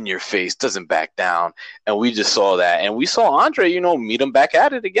 in your face, doesn't back down. And we just saw that. And we saw Andre, meet him back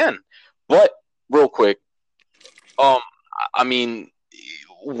at it again. But real quick, I mean,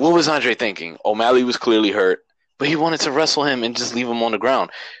 what was Andre thinking? O'Malley was clearly hurt, but he wanted to wrestle him and just leave him on the ground.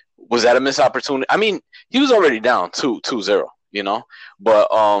 Was that a missed opportunity? I mean, he was already down 2-0, but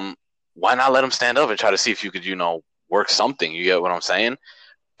why not let him stand up and try to see if you could, work something? You get what I'm saying?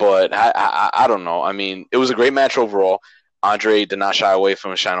 But I don't know. I mean, it was a great match overall. Andre did not shy away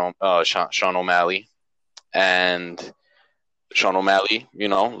from Sean O'Malley, and Sean O'Malley,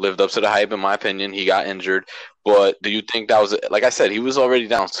 lived up to the hype, in my opinion. He got injured. But do you think that was, like I said, he was already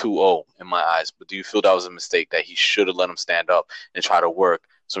down 2-0 in my eyes, but do you feel that was a mistake, that he should have let him stand up and try to work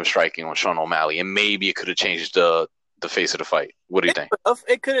some striking on Sean O'Malley, and maybe it could have changed the face of the fight? What do you think?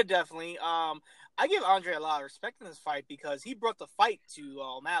 It could have definitely. I give Andre a lot of respect in this fight because he brought the fight to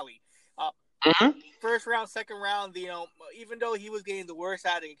O'Malley. First round, second round, even though he was getting the worst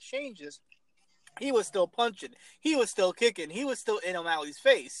out of the exchanges, he was still punching. He was still kicking. He was still in O'Malley's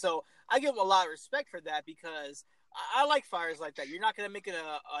face. So I give him a lot of respect for that, because I like fighters like that. You're not going to make it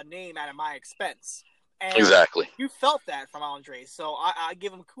a name out of my expense. And exactly. You felt that from Andre. So I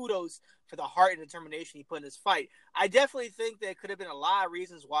give him kudos for the heart and determination he put in this fight. I definitely think there could have been a lot of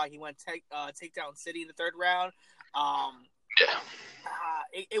reasons why he went takedown city in the third round.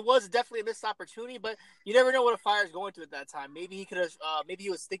 It was definitely a missed opportunity, but you never know what a fighter's going through at that time. Maybe he could have. Maybe he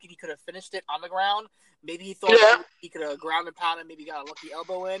was thinking he could have finished it on the ground. Maybe he thought he could have ground and pounded. Maybe got a lucky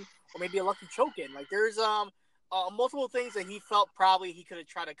elbow in, or maybe a lucky choke in. Like there's multiple things that he felt probably he could have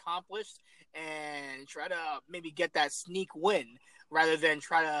tried to accomplish and try to maybe get that sneak win rather than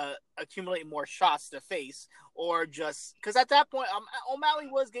try to accumulate more shots to face, or just because at that point O'Malley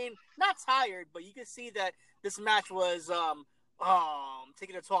was getting not tired, but you could see that this match was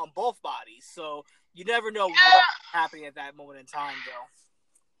taking a toll on both bodies. So you never know what's happening at that moment in time, though.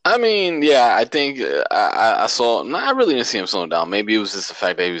 I mean, yeah, I think I saw. No, I really didn't see him slowing down. Maybe it was just the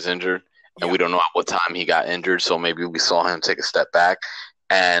fact that he was injured, and we don't know at what time he got injured. So maybe we saw him take a step back.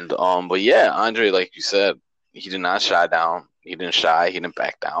 And but yeah, Andre, like you said, he did not shy down. He didn't shy. He didn't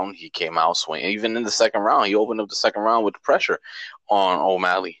back down. He came out swinging. Even in the second round, he opened up the second round with the pressure on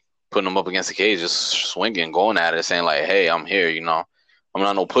O'Malley, putting him up against the cage, just swinging, going at it, saying like, "Hey, I'm here. You know, I'm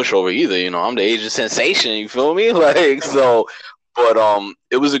not no pushover either. You know, I'm the Asian sensation. You feel me? Like so." But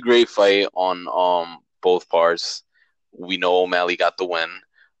it was a great fight on both parts. We know O'Malley got the win.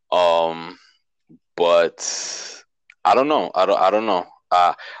 But I don't know. I don't know.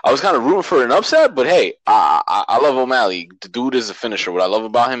 I was kind of rooting for an upset, but hey, I love O'Malley. The dude is a finisher. What I love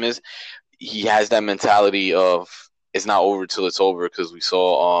about him is he has that mentality of it's not over till it's over. Because we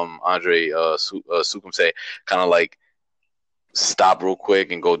saw Andre Sukum say kind of like stop real quick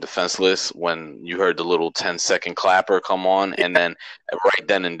and go defenseless when you heard the little 10-second clapper come on, and then right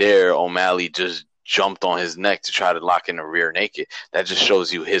then and there, O'Malley just jumped on his neck to try to lock in the rear naked. That just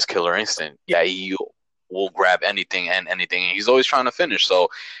shows you his killer instinct. Yeah, he will grab anything and anything, and he's always trying to finish. So,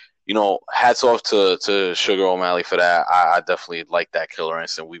 you know, hats off to Sugar O'Malley for that. I definitely like that killer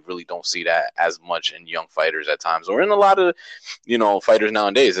instinct. We really don't see that as much in young fighters at times, or in a lot of, you know, fighters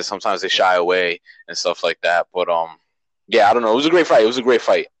nowadays that sometimes they shy away and stuff like that. But yeah, I don't know. It was a great fight. It was a great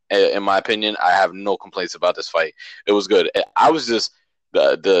fight. In my opinion, I have no complaints about this fight. It was good. I was just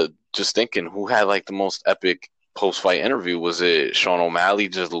just thinking who had like the most epic post-fight interview. Was it Sean O'Malley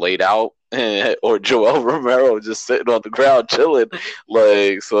just laid out, or Joel Romero just sitting on the ground chilling?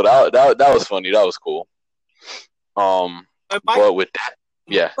 Like, so that was funny. That was cool. But with that,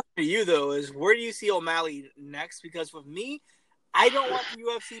 yeah. For you though, is where do you see O'Malley next? Because with me, I don't want the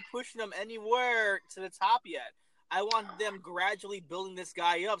UFC pushing him anywhere to the top yet. I want them gradually building this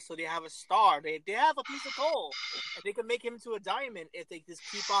guy up so they have a star. They have a piece of coal, and they can make him into a diamond if they just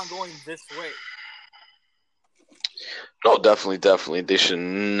keep on going this way. No, definitely. They should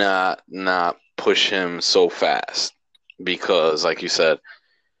not push him so fast because, like you said,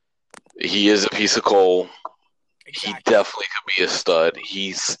 he is a piece of coal. Exactly. He definitely could be a stud.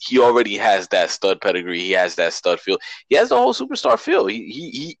 He already has that stud pedigree. He has that stud feel. He has the whole superstar feel.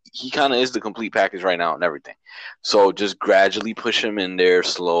 He kind of is the complete package right now and everything. So just gradually push him in there,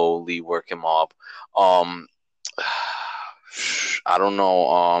 slowly work him up. I don't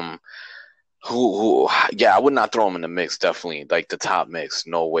know. Who? Yeah, I would not throw him in the mix. Definitely, like the top mix.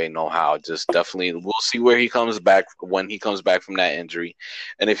 No way, no how. Just definitely, we'll see where he comes back when he comes back from that injury.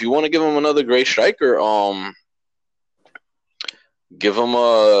 And if you want to give him another great striker, give him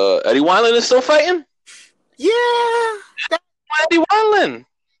Eddie Wineland is still fighting? Yeah. Eddie Wineland.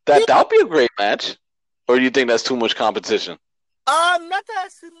 That'll be a great match. Or do you think that's too much competition? Not that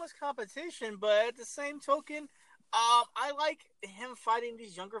it's too much competition, but at the same token, I like him fighting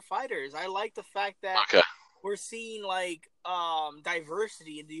these younger fighters. I like the fact that we're seeing like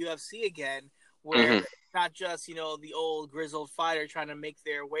diversity in the UFC again, where it's not just, you know, the old grizzled fighter trying to make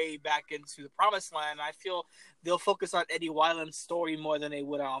their way back into the promised land. I feel they'll focus on Eddie Wineland's story more than they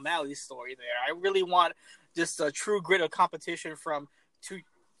would on O'Malley's story there. I really want just a true grit of competition from two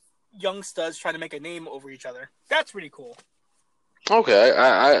young studs trying to make a name over each other. That's pretty cool. Okay,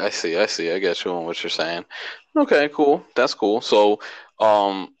 I see. I get you on what you're saying. Okay, cool. That's cool. So,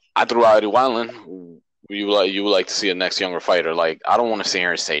 I threw out Eddie Wineland. You would like to see a next younger fighter. Like, I don't want to sit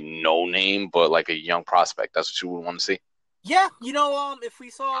here and say no name, but like a young prospect. That's what you would want to see. Yeah, you know, if we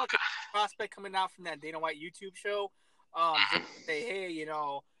saw like a prospect coming out from that Dana White YouTube show, just say, hey, you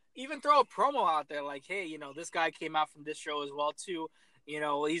know, even throw a promo out there like, hey, you know, this guy came out from this show as well too. You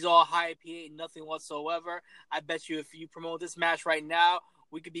know, he's all hype. He ain't nothing whatsoever. I bet you if you promote this match right now,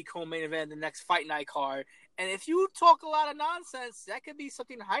 we could be co-main event in the next Fight Night card. And if you talk a lot of nonsense, that could be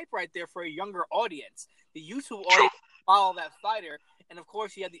something hype right there for a younger audience. The YouTube audience follow that fighter. And, of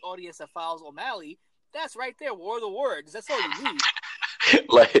course, you have the audience that follows O'Malley. That's right there. What are the words? That's all you need.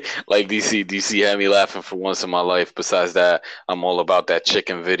 like DC had me laughing for once in my life. Besides that, I'm all about that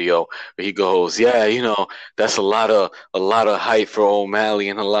chicken video where he goes, yeah, you know, that's a lot of hype for O'Malley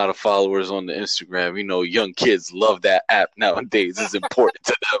and a lot of followers on the Instagram. You know, young kids love that app nowadays. It's important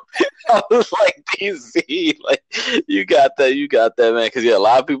to them. I was like, DC, like you got that, man. Because yeah, a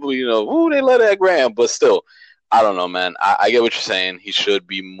lot of people, you know, they love that gram, but still, I don't know, man. I get what you're saying. He should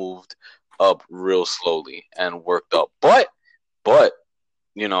be moved up real slowly and worked up. But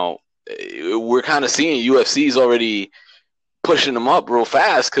you know, we're kind of seeing UFC's already pushing him up real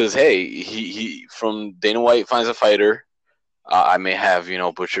fast because hey, he from Dana White finds a fighter. I may have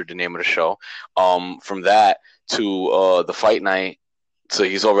butchered the name of the show. From that to the fight night, so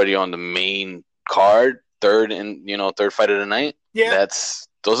he's already on the main card, third fight of the night. Yeah,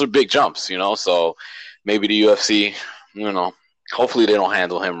 those are big jumps, So maybe the UFC, hopefully they don't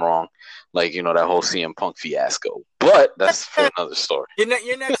handle him wrong, like that whole CM Punk fiasco. But that's for another story.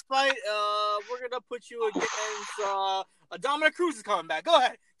 Your next fight, we're gonna put you against Dominic Cruz is coming back. Go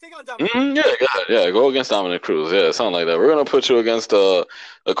ahead, take on Dominic. Go against Dominic Cruz. Yeah, something like that. We're gonna put you against a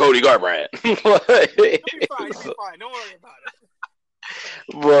Cody Garbrandt. You'll be fine. Don't worry about it.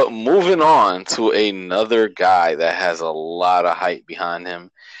 But moving on to another guy that has a lot of hype behind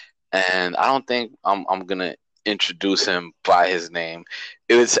him, and I don't think I'm gonna introduce him by his name.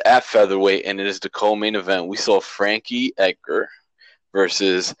 It's at featherweight, and it is the co-main event. We saw Frankie Edgar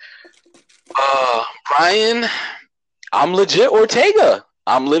versus Brian. I'm legit Ortega.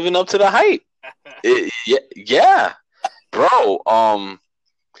 I'm living up to the hype. Yeah, bro.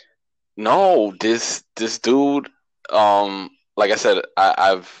 No, this dude. Like I said,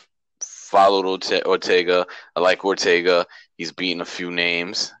 I've followed Ortega. I like Ortega. He's beaten a few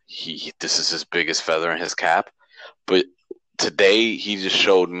names. This is his biggest feather in his cap. But today he just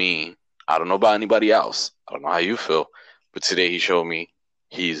showed me. I don't know about anybody else. I don't know how you feel, but today he showed me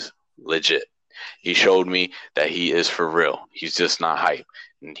he's legit. He showed me that he is for real. He's just not hype.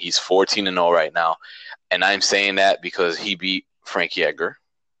 And he's 14-0 right now. And I'm saying that because he beat Frankie Edgar,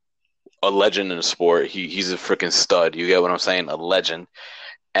 a legend in the sport. He's a freaking stud. You get what I'm saying? A legend.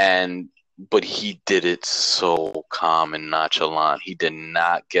 But he did it so calm and nonchalant. He did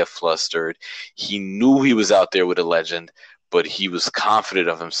not get flustered. He knew he was out there with a legend, but he was confident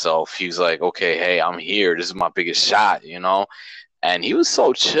of himself. He was like, okay, hey, I'm here. This is my biggest shot, And he was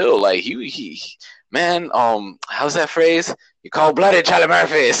so chill. Like man, how's that phrase? You cold-blooded, Charlie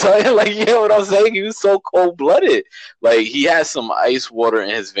Murphy. So, you know what I'm saying? He was so cold-blooded. Like, he had some ice water in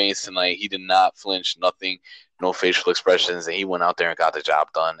his veins tonight. He did not flinch, nothing, no facial expressions, and he went out there and got the job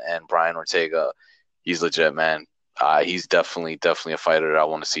done. And Brian Ortega, he's legit, man. He's definitely a fighter that I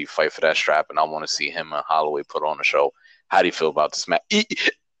want to see fight for that strap, and I want to see him and Holloway put on a show. How do you feel about this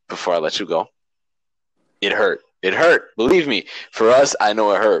match? Before I let you go, it hurt. It hurt. Believe me. For us, I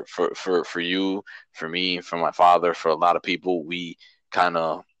know it hurt. For you, for me, for my father, for a lot of people, we kind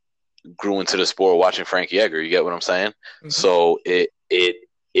of grew into the sport watching Frankie Edgar. You get what I'm saying? Mm-hmm. So it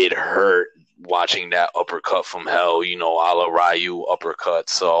hurt watching that uppercut from hell, a la Ryu uppercut.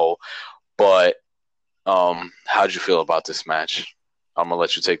 So, but how'd you feel about this match? I'm gonna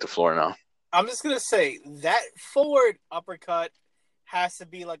let you take the floor now. I'm just gonna say that forward uppercut has to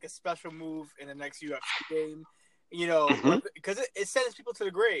be like a special move in the next UFC game. Because it sends people to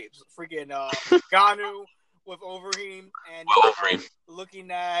the graves. Freaking Ngannou with Overeem and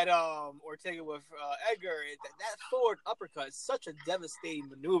looking at Ortega with Edgar. That forward uppercut is such a devastating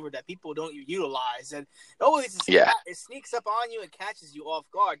maneuver that people don't utilize, and it sneaks up on you and catches you off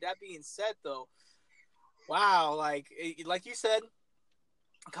guard. That being said, though, wow, like you said,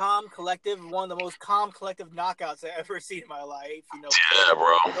 calm, collective, one of the most calm, collective knockouts I've ever seen in my life. Yeah,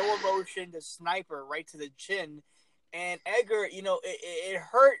 bro. No emotion, the sniper right to the chin. And Edgar, it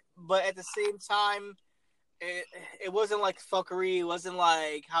hurt, but at the same time, it wasn't like fuckery. It wasn't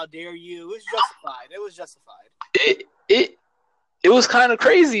like, how dare you? It was justified. It was kind of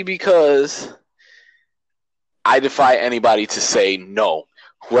crazy because I defy anybody to say no.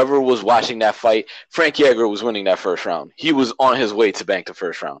 Whoever was watching that fight, Frankie Edgar was winning that first round. He was on his way to bank the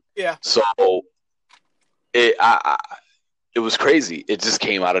first round. Yeah. So it was crazy. It just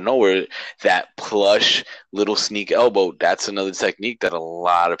came out of nowhere. That plush little sneak elbow, that's another technique that a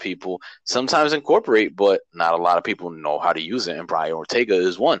lot of people sometimes incorporate, but not a lot of people know how to use it. And Brian Ortega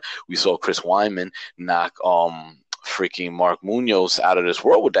is one. We saw Chris Weidman knock freaking Mark Munoz out of this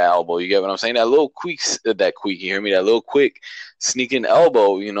world with that elbow. You get what I'm saying? That little quick, you hear me? That little quick sneaking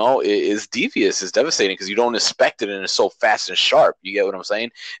elbow, is devious. It's devastating because you don't expect it, and it's so fast and sharp. You get what I'm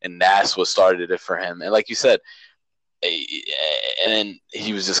saying? And that's what started it for him. And like you said, and then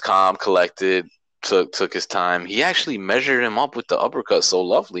he was just calm, collected, took his time. He actually measured him up with the uppercut so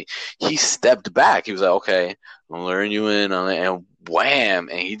lovely. He stepped back. He was like, okay, I'm going to learn you in. And wham!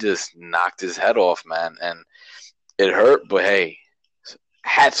 And he just knocked his head off, man. And it hurt, but hey,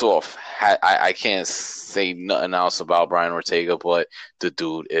 hats off. I can't say nothing else about Brian Ortega, but the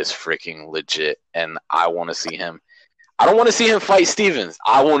dude is freaking legit. And I want to see him. I don't want to see him fight Stevens.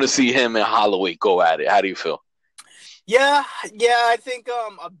 I want to see him and Holloway go at it. How do you feel? Yeah, I think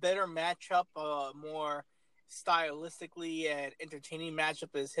a better matchup, more stylistically and entertaining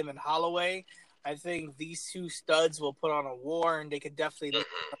matchup is him and Holloway. I think these two studs will put on a war, and they could definitely meet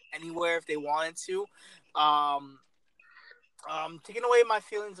up anywhere if they wanted to. Um, Taking away my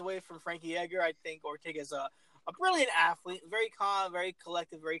feelings away from Frankie Edgar, I think Ortega is a brilliant athlete, very calm, very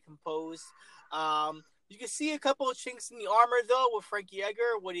collected, very composed. You can see a couple of chinks in the armor though with Frankie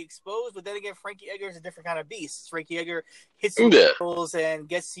Edgar, what he exposed, but then again, Frankie Edgar is a different kind of beast. Frankie Edgar hits you Yeah, and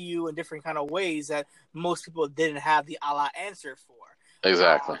gets to you in different kind of ways that most people didn't have the a la answer for.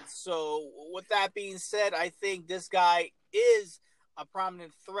 exactly. So with that being said, I think this guy is a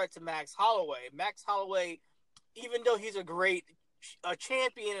prominent threat to Max Holloway. Max Holloway, even though he's a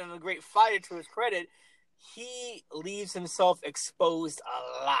champion and a great fighter to his credit, he leaves himself exposed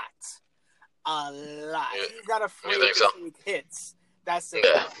a lot. A lot. He's not You afraid think to so? take hits. That's the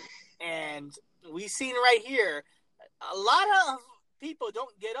Yeah. thing. And we've seen right here, a lot of people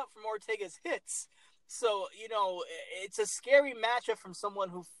don't get up from Ortega's hits. So, it's a scary matchup from someone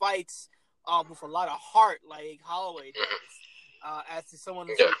who fights with a lot of heart like Holloway does, as to someone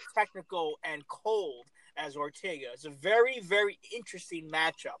who's Yeah. very technical and cold as Ortega. It's a very, very interesting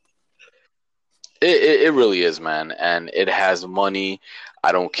matchup. It really is, man, and it has money.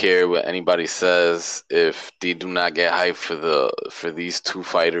 I don't care what anybody says. If they do not get hyped for these two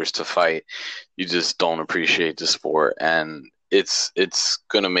fighters to fight, you just don't appreciate the sport, and it's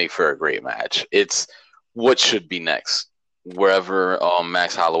gonna make for a great match. It's what should be next. Wherever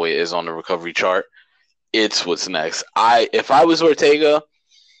Max Holloway is on the recovery chart, it's what's next. If I was Ortega,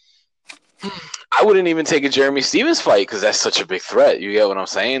 I wouldn't even take a Jeremy Stevens fight because that's such a big threat. You get what I'm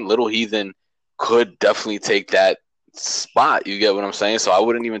saying? Little Heathen could definitely take that spot. You get what I'm saying? So I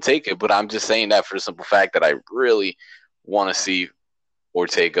wouldn't even take it. But I'm just saying that for the simple fact that I really want to see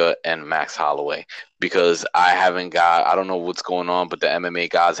Ortega and Max Holloway because I don't know what's going on, but the MMA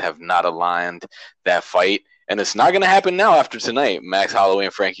guys have not aligned that fight. And it's not going to happen now after tonight, Max Holloway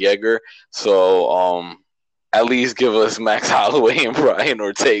and Frankie Edgar. So, at least give us Max Holloway and Brian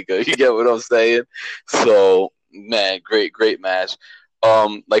Ortega. You get what I'm saying? So, man, great match.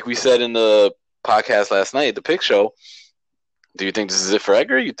 Like we said in the podcast last night, the pick show. Do you think this is it for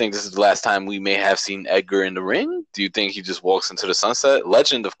Edgar? You think this is the last time we may have seen Edgar in the ring? Do you think he just walks into the sunset?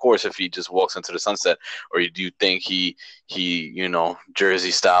 Legend, of course, if he just walks into the sunset, or do you think he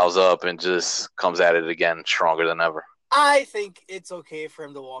Jersey styles up and just comes at it again stronger than ever? I think it's okay for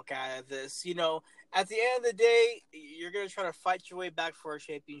him to walk out of this. At the end of the day, you're going to try to fight your way back for a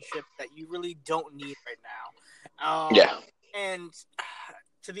championship that you really don't need right now. Yeah. And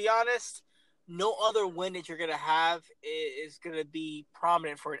to be honest, no other win that you're going to have is going to be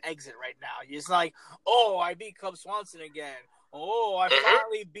prominent for an exit right now. It's like, oh, I beat Cub Swanson again. Oh, I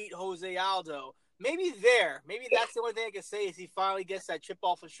finally beat Jose Aldo. Maybe that's the only thing I can say is he finally gets that chip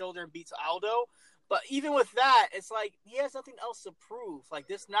off his shoulder and beats Aldo. But even with that, it's like he has nothing else to prove. Like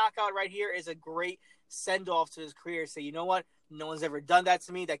this knockout right here is a great send off to his career. Say, you know what? No one's ever done that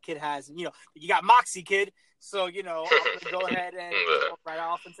to me. That kid has, you got Moxie, kid. So, I'm going to go ahead and go right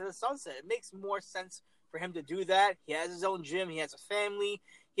off into the sunset. It makes more sense for him to do that. He has his own gym. He has a family.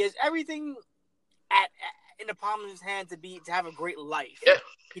 He has everything in the palm of his hand to have a great life. Yeah,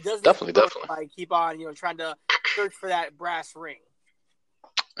 he doesn't definitely. Like keep on, trying to search for that brass ring.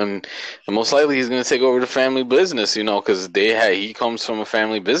 And most likely he's going to take over the family business, because he comes from a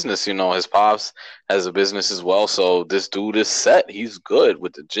family business. His pops has a business as well. So this dude is set. He's good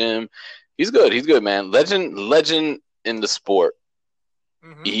with the gym. He's good, man. Legend in the sport.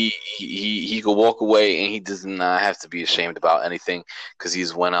 Mm-hmm. He could walk away and he does not have to be ashamed about anything because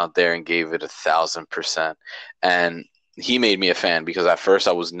he's went out there and gave it 1,000%. And he made me a fan because at first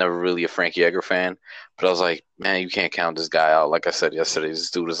I was never really a Frankie Edgar fan, but I was like, man, you can't count this guy out. Like I said yesterday, this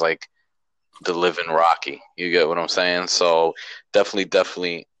dude is like the living Rocky. You get what I'm saying? So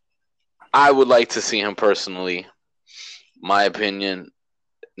definitely, I would like to see him personally. My opinion,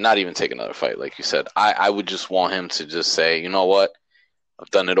 not even take another fight, like you said. I would just want him to just say, you know what?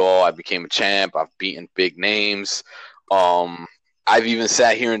 I've done it all. I became a champ. I've beaten big names. I've even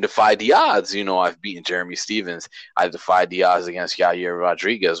sat here and defied the odds. I've beaten Jeremy Stevens. I defied the odds against Yair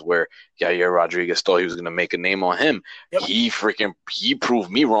Rodriguez, where Yair Rodriguez thought he was going to make a name on him. Yep. He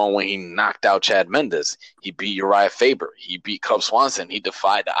proved me wrong when he knocked out Chad Mendes. He beat Uriah Faber. He beat Cub Swanson. He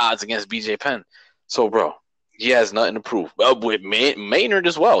defied the odds against BJ Penn. So, bro, he has nothing to prove. Well, with Maynard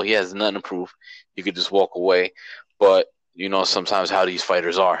as well, he has nothing to prove. He could just walk away. But sometimes how these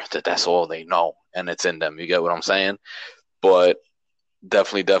fighters are, that's all they know, and it's in them. You get what I'm saying? But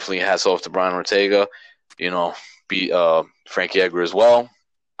definitely hats off to Brian Ortega. Beat Frankie Edgar as well.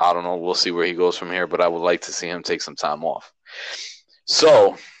 I don't know. We'll see where he goes from here, but I would like to see him take some time off.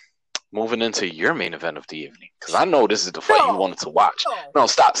 So, moving into your main event of the evening, because I know this is the fight you wanted to watch. No,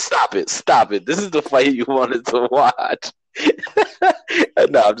 stop it. This is the fight you wanted to watch.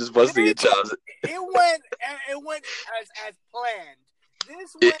 No, I'm just busting your chops. It went as planned.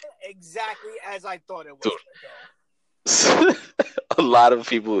 This went exactly as I thought it was going to go. A lot of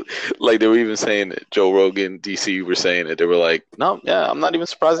people, like, they were even saying it. Joe Rogan, DC were saying it. They were like, no, yeah, I'm not even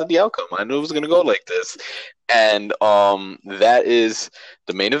surprised at the outcome. I knew it was going to go like this. And that is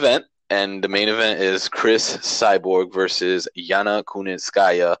the main event. And the main event is Chris Cyborg versus Yana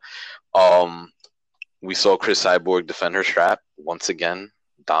Kunitskaya. We saw Chris Cyborg defend her strap once again,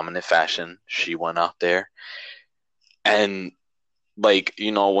 dominant fashion. She went out there. And, like,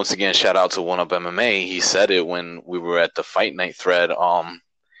 you know, once again, shout out to One Up MMA. He said it when we were at the Fight Night thread.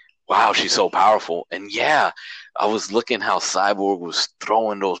 Wow, she's so powerful. And yeah, I was looking how Cyborg was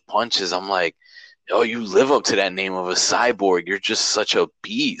throwing those punches. I'm like, yo, you live up to that name of a cyborg. You're just such a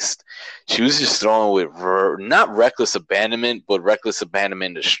beast. She was just throwing with not reckless abandonment, but reckless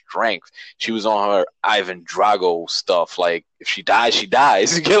abandonment to strength. She was on her Ivan Drago stuff. Like, if she dies, she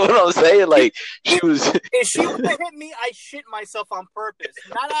dies. You get what I'm saying? Like, she was. If she would have hit me, I shit myself on purpose.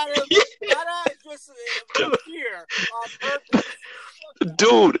 Not out of just here on purpose.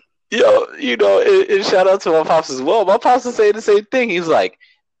 Dude, yo, you know, and shout out to my pops as well. My pops was saying the same thing. He's like,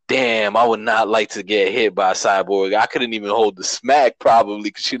 damn, I would not like to get hit by a Cyborg. I couldn't even hold the smack probably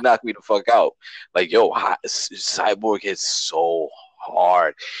because she knocked me the fuck out. Like, yo, Cyborg hits so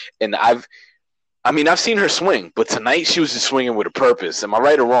hard. And I've seen her swing, but tonight she was just swinging with a purpose. Am I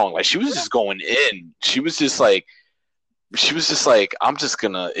right or wrong? Like, she was just going in. She was just like, I'm just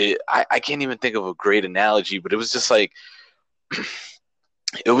gonna. I can't even think of a great analogy, but it was just like,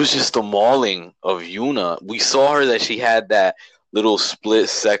 it was just the mauling of Yuna. We saw her that she had that little split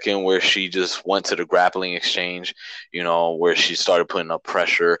second where she just went to the grappling exchange, you know, where she started putting up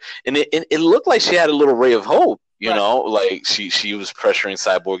pressure, and it looked like she had a little ray of hope, you know, like she was pressuring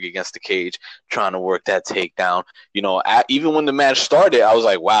Cyborg against the cage, trying to work that takedown. You know, even when the match started, I was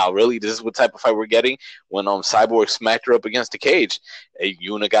like, wow, really, this is what type of fight we're getting? When Cyborg smacked her up against the cage,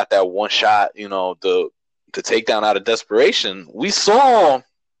 Yuna got that one shot, you know, the takedown out of desperation. We saw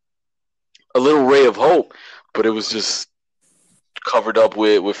a little ray of hope, but it was just covered up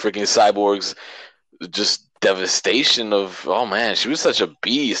with freaking Cyborg's just devastation of, oh man, she was such a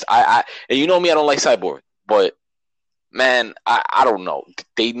beast. And you know me, I don't like Cyborg, but man, I don't know.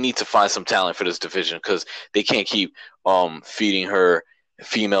 They need to find some talent for this division because they can't keep feeding her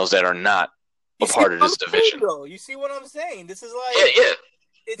females that are not a part of this division. You see what I'm saying? This is like, yeah.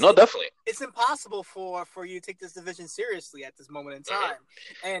 No, definitely. It's impossible for you to take this division seriously at this moment in time.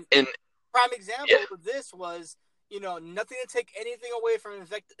 And prime example of this was, you know, nothing to take anything away from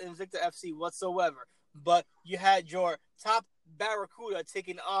Invicta FC whatsoever. But you had your top Barracuda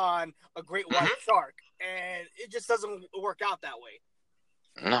taking on a great white shark, and it just doesn't work out that way.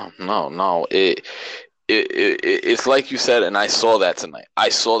 No. It's like you said, and I saw that tonight.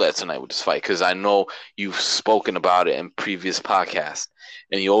 With this fight because I know you've spoken about it in previous podcasts,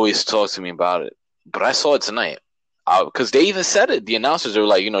 and you always talk to me about it. But I saw it tonight because they even said it. The announcers are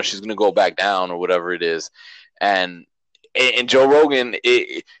like, you know, she's going to go back down or whatever it is. And Joe Rogan,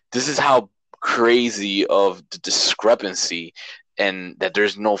 this is how crazy of the discrepancy and that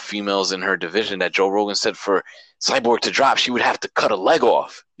there's no females in her division that Joe Rogan said for Cyborg to drop, she would have to cut a leg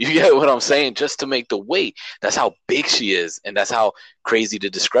off. You get what I'm saying? Just to make the weight. That's how big she is, and that's how crazy the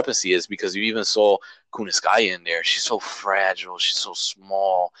discrepancy is because you even saw Kunitskaya in there. She's so fragile. She's so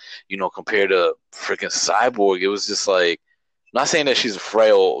small, you know, compared to freaking Cyborg. It was just like, I'm not saying that she's a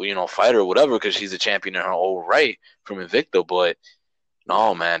frail, you know, fighter or whatever because she's a champion in her own right from Invicta, but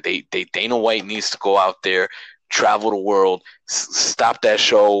no, man, Dana White needs to go out there, travel the world, stop that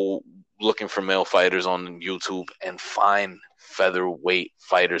show looking for male fighters on YouTube and find featherweight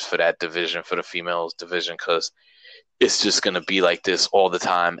fighters for that division, for the females division, because it's just going to be like this all the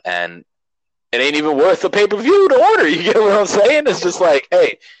time. And it ain't even worth the pay-per-view to order. You get what I'm saying? It's just like,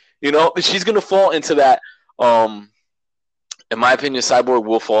 hey, you know, she's going to fall into that. In my opinion, Cyborg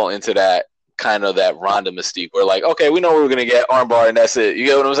will fall into that kind of that Ronda mystique where like, okay, we know what we're going to get, armbar, and that's it. You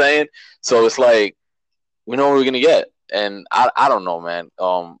get what I'm saying? So it's like, we know what we're going to get. And I don't know, man.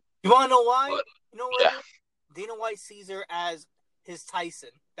 You want to know why? But, you know what? Yeah. Dana White sees her as his Tyson.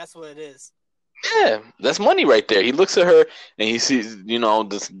 That's what it is. Yeah, that's money right there. He looks at her and he sees, you know,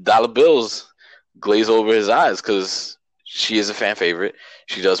 the dollar bills glaze over his eyes because she is a fan favorite.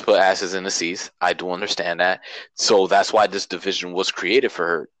 She does put asses in the seats. I do understand that. So that's why this division was created for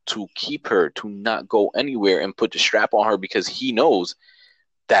her, to keep her, to not go anywhere and put the strap on her because he knows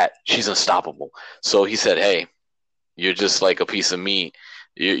that she's unstoppable. So he said, hey, you're just like a piece of meat.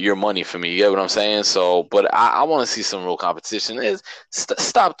 You're money for me. You get what I'm saying? So, but I want to see some real competition.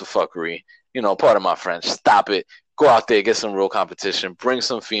 Stop the fuckery. Pardon my French. Stop it. Go out there, get some real competition. Bring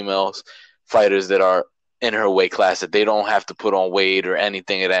some females fighters that are in her weight class that they don't have to put on weight or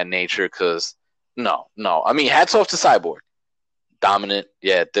anything of that nature. Because no. I mean, hats off to Cyborg. Dominant,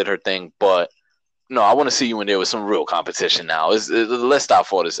 yeah, did her thing, but no, I want to see you in there with some real competition now. Let's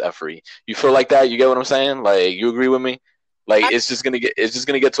stop all this effery. You feel like that? You get what I'm saying? Like, you agree with me? Like, it's just gonna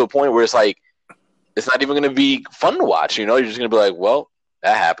get to a point where it's like it's not even gonna be fun to watch. You're just gonna be like, well,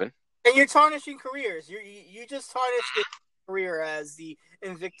 that happened. And you're tarnishing careers. You just tarnished your career as the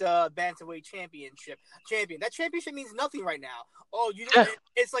Invicta Bantamweight champion. That championship means nothing right now.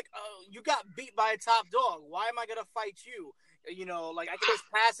 It's like, you got beat by a top dog. Why am I gonna fight you? Like, I can just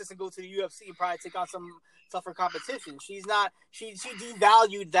pass this and go to the UFC and probably take on some tougher competition. She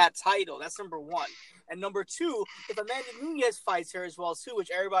devalued that title. That's number one. And number two, if Amanda Nunes fights her as well too,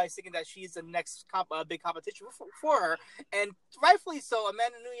 which everybody's thinking that she's the next big competition for her, and rightfully so,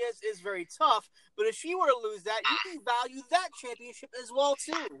 Amanda Nunes is very tough. But if she were to lose that, you devalue that championship as well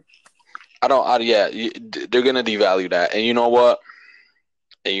too. They're gonna devalue that, and you know what?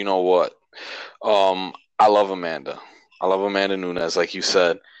 I love Amanda. I love Amanda Nunes, like you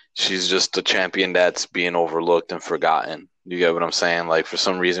said. She's just a champion that's being overlooked and forgotten. You get what I'm saying? Like, for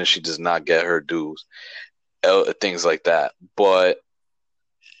some reason, she does not get her dues, things like that. But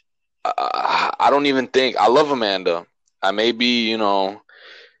I don't even think I love Amanda. I may be,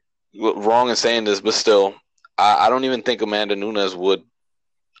 wrong in saying this, but still, I don't even think Amanda Nunes would.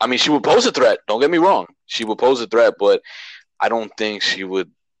 I mean, she would pose a threat. Don't get me wrong. She would pose a threat, but I don't think she would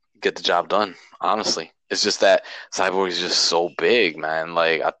get the job done, honestly. It's just that Cyborg is just so big, man.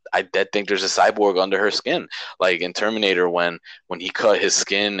 Like, I think there's a cyborg under her skin. Like in Terminator, when he cut his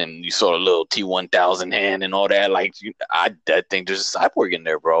skin and you saw a little T-1000 hand and all that. Like, I think there's a cyborg in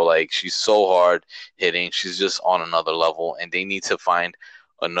there, bro. Like, she's so hard hitting. She's just on another level, and they need to find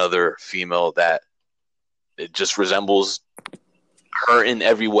another female that it just resembles her in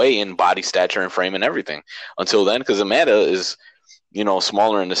every way, in body stature and frame and everything. Until then, because Amanda is,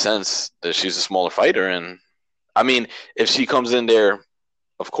 smaller in the sense that she's a smaller fighter. And I mean, if she comes in there,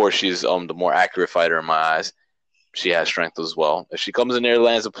 of course, she's the more accurate fighter in my eyes. She has strength as well. If she comes in there and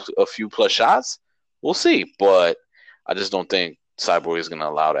lands a few plus shots, we'll see. But I just don't think Cyborg is going to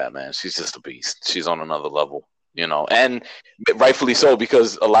allow that, man. She's just a beast. She's on another level, and rightfully so,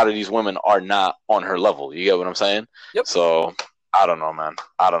 because a lot of these women are not on her level. You get what I'm saying? Yep. So I don't know, man.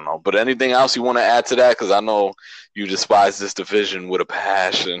 I don't know. But anything else you want to add to that? Because I know you despise this division with a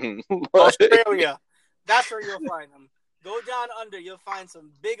passion. Australia. That's where you'll find them. Go down under. You'll find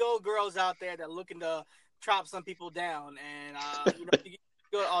some big old girls out there that are looking to chop some people down. And, you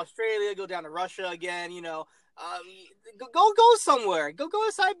go to Australia, go down to Russia again, go somewhere. Go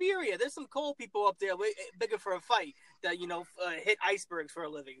to Siberia. There's some cold people up there bigger for a fight that, hit icebergs for a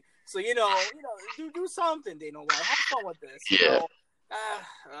living. So, do something, Dana White. Have fun with this. Yeah.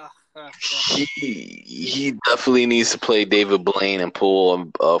 He definitely needs to play David Blaine and pull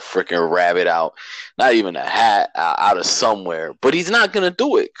a freaking rabbit out, not even a hat, out of somewhere. But he's not going to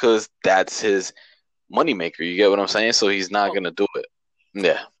do it because that's his moneymaker. You get what I'm saying? So he's not going to do it.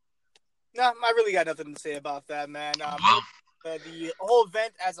 Yeah. No, I really got nothing to say about that, man. The whole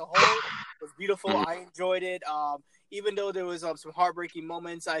event as a whole was beautiful. I enjoyed it. Even though there was some heartbreaking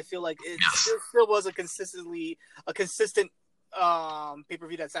moments, I feel like it still was a consistent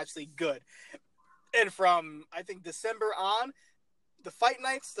pay-per-view that's actually good. And from, I think, December on, the fight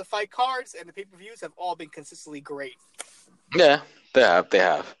nights, the fight cards, and the pay-per-views have all been consistently great. Yeah, they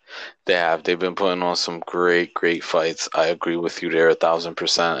have. They've been putting on some great fights. I agree with you there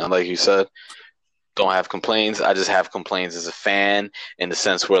 1,000%. And like you said, don't have complaints. I just have complaints as a fan, in the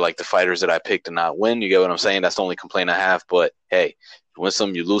sense where, like, the fighters that I picked to not win. You get what I'm saying? That's the only complaint I have. But hey, you win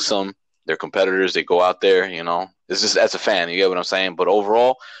some, you lose some. They're competitors. They go out there. It's just, as a fan, you get what I'm saying. But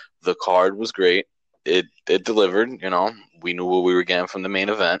overall, the card was great. It delivered. We knew what we were getting from the main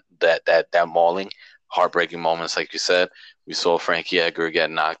event. That mauling, heartbreaking moments, like you said. We saw Frankie Edgar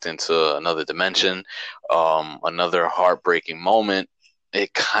get knocked into another dimension. Another heartbreaking moment.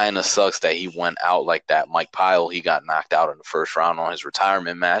 It kind of sucks that he went out like that. Mike Pyle, he got knocked out in the first round on his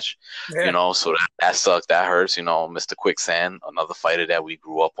retirement match. Yeah. So that sucks. That hurts. Mr. Quicksand, another fighter that we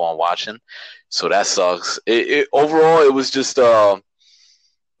grew up on watching. So that sucks. Overall, it was just an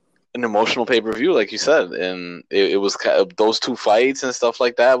emotional pay-per-view, like you said. And it was those two fights and stuff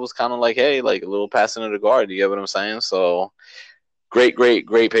like that was kind of like, hey, like a little passing of the guard. You get what I'm saying? So great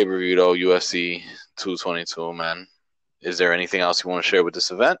pay-per-view, though, UFC 222, man. is there anything else you want to share with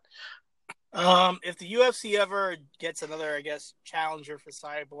this event? If the UFC ever gets another, I guess, challenger for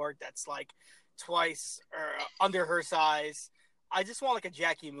Cyborg that's like twice or under her size, I just want like a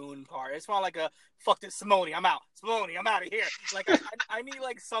Jackie Moon part. I just want like a fuck this Simone, I'm out. Simone, I'm out of here. Like I need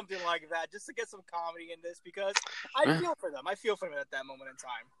like something like that just to get some comedy in this because I feel for them. I feel for them at that moment in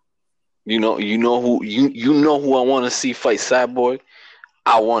time. You know who I want to see fight Cyborg.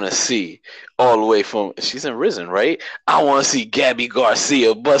 I want to see all the way from she's in Risen, right? I want to see Gabby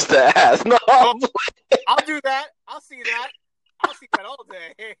Garcia bust her ass. No, I'll do that. I'll see that. I'll see that all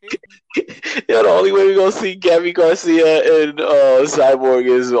day. Yeah, the only way we're gonna see Gabby Garcia and Cyborg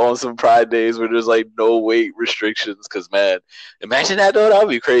is on some Pride days where there's like no weight restrictions. Cause man, imagine that though. That'd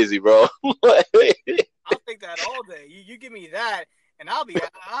be crazy, bro. I'll take that all day. You give me that, and I'll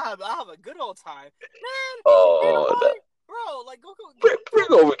have a good old time, man. Oh, bro, like go bring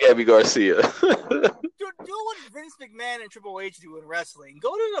over Gabby Garcia. do what Vince McMahon and Triple H do in wrestling.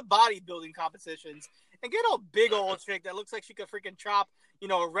 Go to the bodybuilding competitions and get a big old chick that looks like she could freaking chop,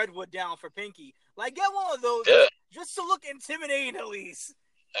 a redwood down for Pinky. Like get one of those just to look intimidating at least.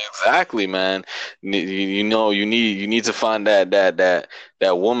 Exactly, man. You need to find that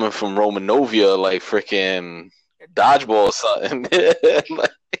woman from Romanovia, like freaking dodgeball or something.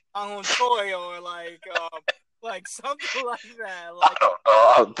 On toy or like something like that. Like,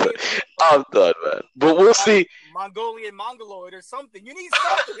 I don't know. I'm done, man. But we'll see. Mongolian Mongoloid or something. You need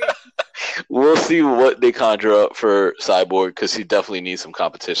something. We'll see what they conjure up for Cyborg because he definitely needs some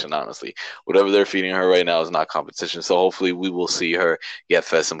competition, honestly. Whatever they're feeding her right now is not competition. So hopefully we will see her get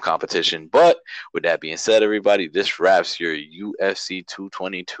fed some competition. But with that being said, everybody, this wraps your UFC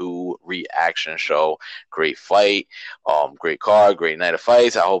 222 reaction show. Great fight. Great card. Great night of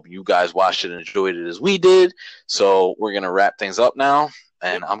fights. I hope you guys watched it and enjoyed it as we did. So we're going to wrap things up now.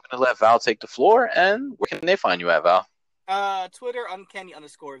 And I'm going to let Val take the floor. And where can they find you at, Val? Twitter,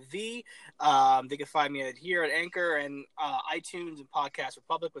 uncanny_V. They can find me here at Anchor and iTunes and Podcast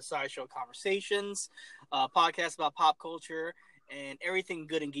Republic with Sideshow Conversations, podcast about pop culture and everything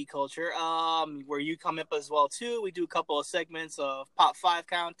good in geek culture. Where you come up as well too. We do a couple of segments of Pop 5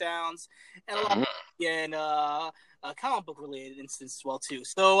 countdowns and a lot of comic book related instances as well too.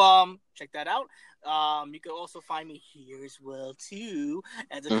 So check that out. You can also find me here as well too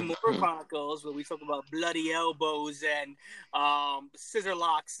at the Kimura Chronicles, where we talk about bloody elbows and scissor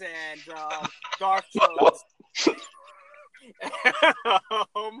locks and dark jokes.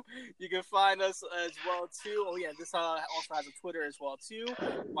 You can find us as well too. Oh yeah, this also has a Twitter as well too.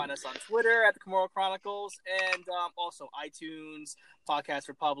 Find us on Twitter at the Kimura Chronicles and also iTunes, Podcast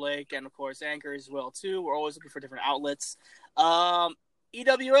Republic, and of course Anchor as well too. We're always looking for different outlets.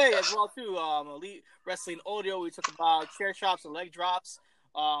 EWA as well too. Elite Wrestling Audio. We talk about chair shots and leg drops.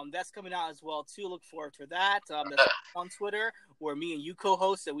 That's coming out as well too. Look forward to that. That's on Twitter, where me and you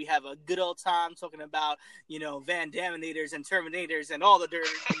co-host, and we have a good old time talking about Van Daminators and Terminators and all the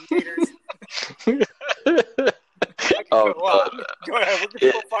Terminators. Go ahead. Where can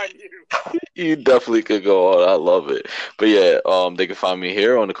people find you? You definitely could go on. I love it. But yeah, they can find me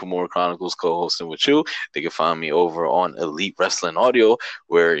here on the Kimura Chronicles co-hosting with you. They can find me over on Elite Wrestling Audio,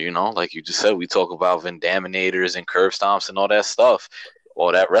 where, like you just said, we talk about Van Daminators and curve stomps and all that stuff.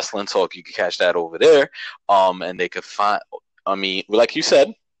 All that wrestling talk, you can catch that over there. And they could find, like you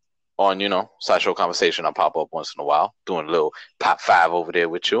said, on, Sideshow Conversation, I'll pop up once in a while, doing a little Pop 5 over there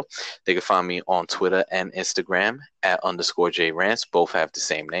with you. They can find me on Twitter and Instagram at @JRants. Both have the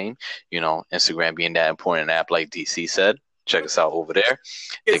same name. Instagram being that important app, like DC said. Check us out over there.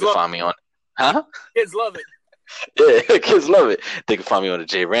 They can find me on... Huh? Kids love it. Yeah, kids love it. They can find me on the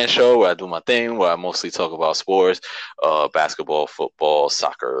J Rant Show, where I do my thing, where I mostly talk about sports, basketball, football,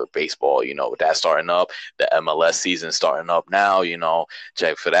 soccer, baseball. With that starting up, the MLS season starting up now.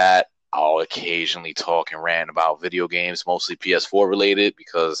 Check for that. I'll occasionally talk and rant about video games, mostly PS4 related,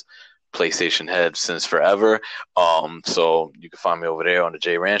 because PlayStation head since forever. So you can find me over there on the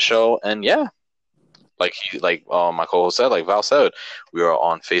J Rant Show, and yeah. Like my co-host said, like Val said, we are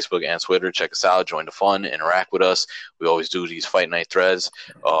on Facebook and Twitter. Check us out, join the fun, interact with us. We always do these fight night threads.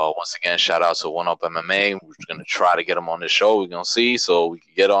 Once again, shout out to One Up MMA. We're gonna try to get them on this show. We're gonna see, so we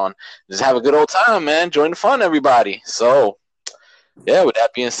can get on, just have a good old time, man. Join the fun, everybody. So yeah, with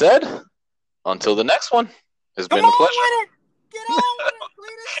that being said, until the next one, it's been a pleasure. Get on with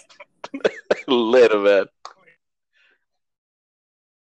it, please. Later, man.